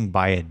everything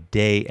by a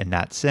day in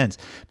that sense.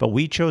 But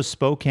we chose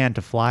Spokane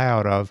to fly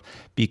out of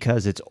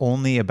because it's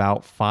only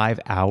about 5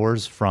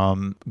 hours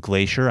from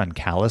Glacier and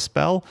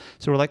Kalispell.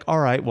 So we're like, all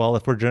right, well,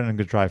 if we're going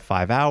to drive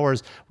 5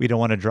 hours, we don't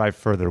want to drive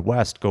further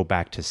west, go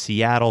back to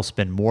Seattle,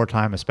 spend more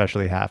time,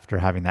 especially after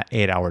having that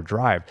 8-hour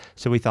drive.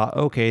 So we thought,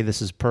 okay,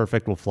 this is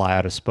perfect. We'll fly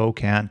out of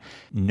Spokane.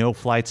 No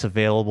flights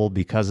available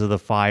because of the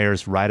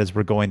fires right as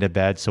we're going to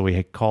bed. So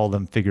we call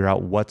them, figure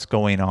out what's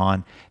going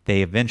on.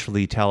 They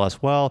eventually tell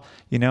us, well,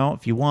 you know,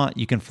 if you want,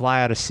 you can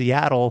fly out of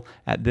Seattle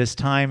at this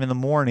time in the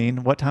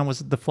morning. What time was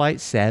the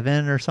flight?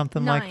 7 or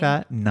something like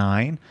that?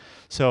 9.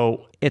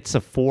 So it's a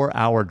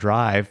 4-hour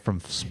drive from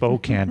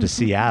Spokane to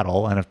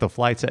Seattle. And if the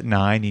flight's at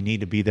 9, you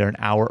need to be there an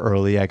hour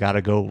early. I got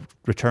to go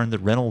return the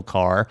rental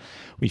car.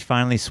 We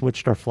finally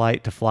switched our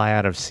flight to fly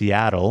out of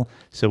Seattle.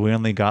 So we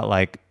only got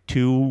like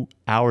 2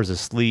 hours of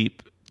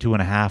sleep,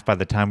 2.5 by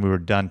the time we were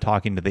done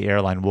talking to the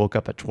airline. Woke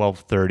up at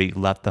 12:30,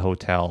 left the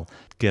hotel,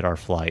 get our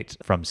flight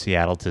from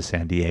Seattle to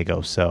San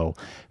Diego. So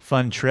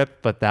fun trip,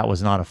 but that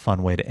was not a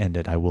fun way to end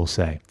it, I will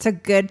say. It's a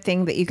good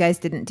thing that you guys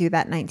didn't do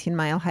that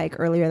 19-mile hike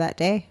earlier that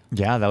day.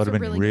 Yeah, that would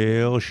have been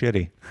real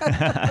shitty.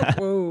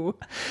 Whoa.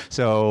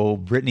 So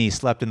Brittany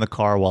slept in the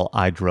car while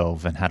I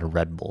drove and had a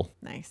Red Bull.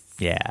 Nice.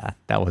 Yeah,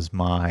 that was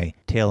my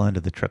tail end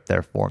of the trip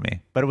there for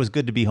me. But it was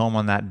good to be home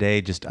on that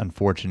day, just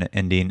unfortunate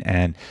ending.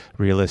 And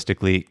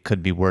realistically, it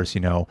could be worse.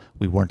 You know,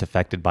 we weren't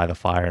affected by the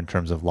fire in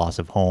terms of loss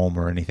of home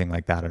or anything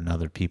like that on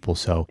other people.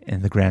 So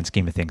in the grand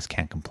scheme of things,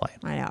 can't complain.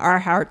 I know. Our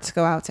hearts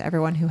go out to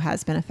everyone who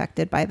has been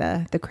affected by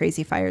the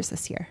crazy fires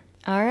this year.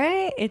 All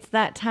right, it's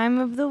that time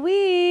of the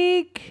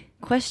week.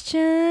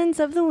 Questions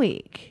of the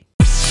week.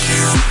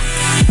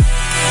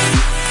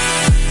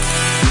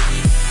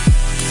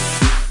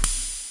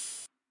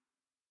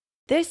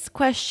 This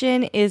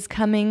question is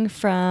coming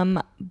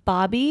from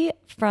Bobby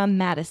from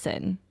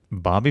Madison.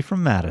 Bobby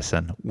from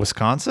Madison,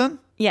 Wisconsin?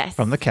 Yes.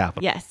 From the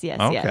capital. Yes.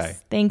 Okay.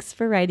 Thanks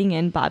for writing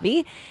in,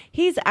 Bobby.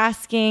 He's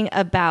asking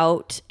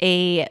about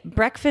a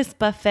breakfast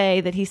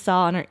buffet that he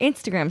saw on our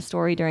Instagram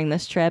story during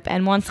this trip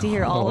and wants to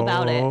hear all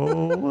about it.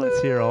 Oh, let's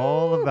hear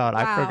all about it.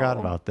 I Wow. forgot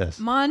about this.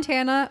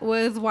 Montana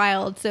was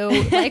wild. So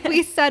like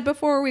we said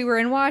before, we were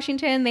in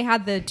Washington. They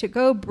had the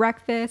to-go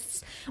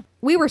breakfasts.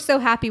 We were so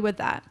happy with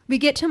that. We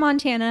get to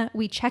Montana,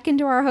 we check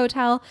into our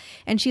hotel,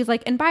 and she's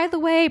like, and by the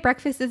way,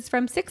 breakfast is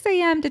from 6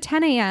 a.m. to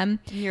 10 a.m.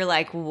 You're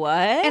like, what?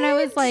 And I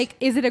was like,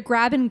 is it a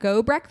grab and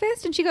go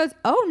breakfast? And she goes,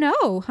 oh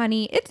no,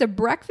 honey, it's a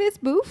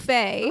breakfast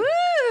buffet.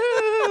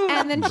 Woo!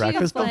 And then Breakfast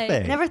she's like,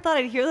 buffet. Never thought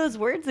I'd hear those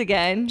words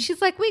again.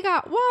 she's like, we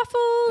got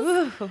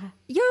waffles,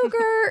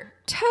 yogurt,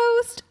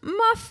 toast,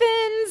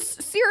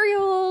 muffins,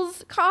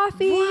 cereals,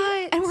 coffee.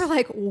 What? And we're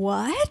like,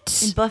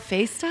 what? In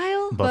buffet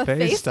style?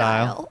 Buffet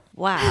style.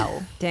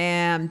 Wow.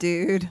 Damn,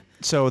 dude.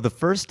 So the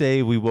first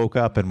day we woke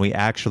up and we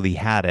actually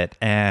had it.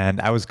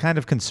 And I was kind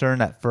of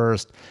concerned at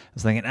first. I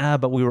was thinking,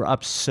 but we were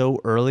up so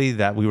early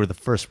that we were the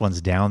first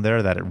ones down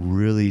there that it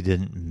really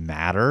didn't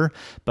matter.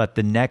 But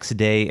the next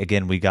day,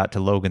 again, we got to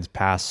Logan's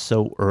Pass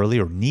so early,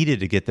 or needed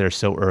to get there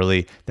so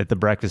early, that the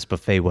breakfast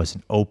buffet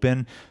wasn't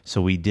open.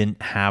 So we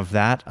didn't have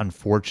that,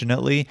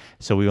 unfortunately.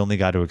 So we only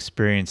got to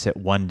experience it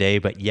one day.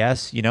 But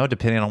yes, you know,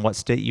 depending on what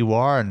state you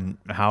are and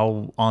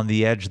how on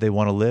the edge they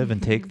want to live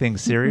and take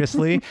things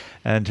seriously,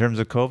 in terms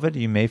of COVID,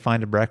 you may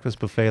find a breakfast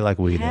buffet like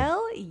we did.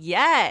 Hell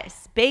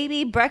yes.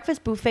 Baby,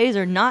 breakfast buffets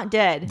are not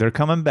dead. They're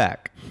coming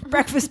back.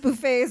 Breakfast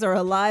buffets are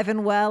alive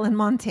and well in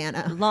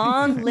Montana.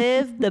 Long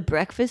live the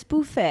breakfast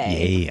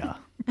buffet. Yeah.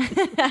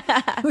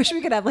 I wish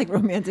we could have like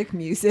romantic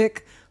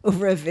music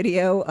over a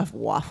video of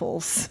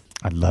waffles.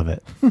 I'd love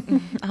it.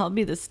 I'll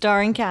be the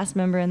starring cast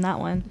member in that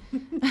one.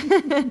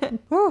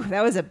 Whew,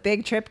 that was a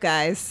big trip,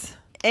 guys.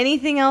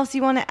 Anything else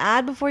you want to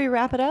add before you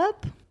wrap it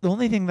up? The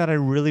only thing that I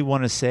really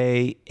want to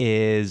say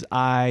is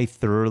I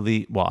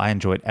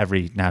enjoyed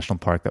every national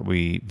park that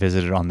we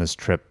visited on this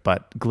trip,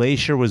 but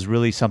Glacier was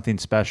really something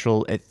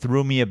special. It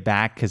threw me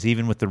aback because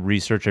even with the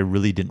research, I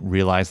really didn't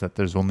realize that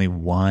there's only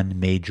one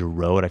major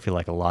road. I feel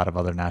like a lot of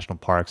other national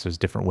parks, there's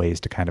different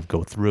ways to kind of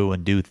go through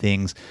and do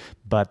things,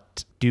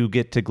 but do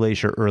get to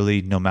Glacier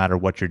early no matter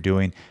what you're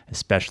doing,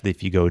 especially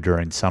if you go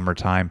during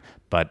summertime,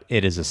 but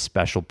it is a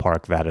special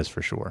park, that is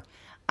for sure.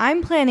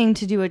 I'm planning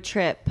to do a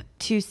trip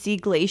to see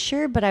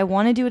Glacier, but I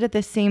want to do it at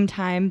the same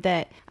time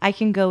that I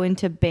can go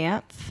into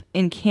Banff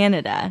in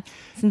Canada,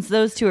 since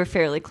those two are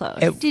fairly close.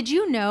 Did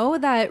you know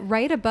that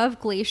right above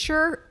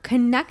Glacier,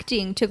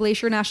 connecting to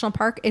Glacier National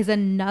Park, is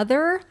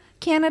another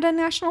Canada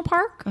National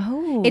Park?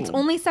 Oh. It's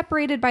only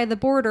separated by the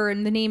border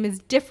and the name is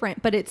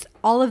different, but it's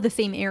all of the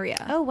same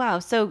area. Oh, wow.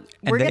 So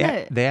And we're going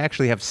to... they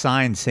actually have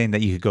signs saying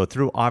that you could go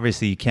through.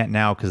 Obviously, you can't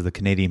now because the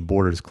Canadian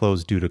border is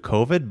closed due to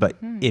COVID. But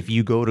if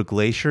you go to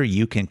Glacier,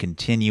 you can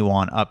continue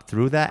on up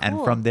through that. And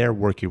Cool. from there,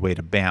 work your way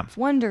to Banff.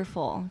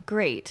 Wonderful.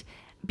 Great.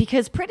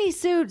 because pretty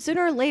soon,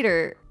 sooner or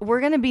later, we're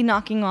going to be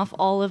knocking off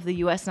all of the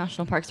U.S.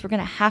 national parks. We're going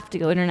to have to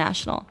go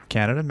international.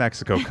 Canada and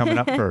Mexico coming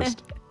up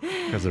first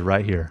because they're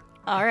right here.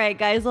 All right,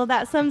 guys. Well,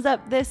 that sums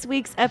up this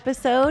week's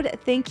episode.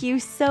 Thank you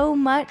so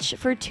much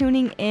for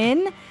tuning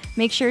in.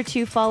 Make sure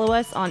to follow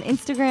us on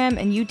Instagram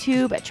and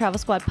YouTube at Travel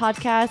Squad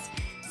Podcast.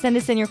 Send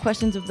us in your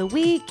questions of the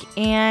week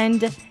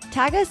and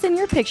tag us in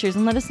your pictures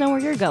and let us know where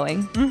you're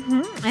going.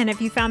 And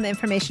if you found the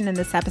information in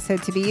this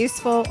episode to be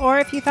useful, or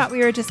if you thought we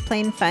were just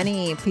plain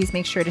funny, please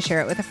make sure to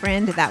share it with a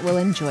friend that will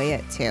enjoy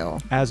it too.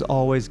 As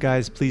always,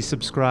 guys, please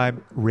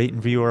subscribe, rate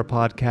and review our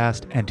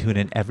podcast, and tune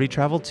in every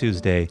Travel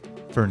Tuesday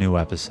for new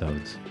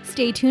episodes.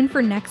 Stay tuned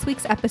for next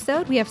week's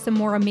episode. We have some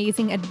more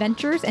amazing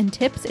adventures and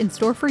tips in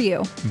store for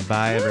you.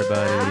 Bye,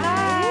 everybody.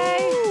 Bye.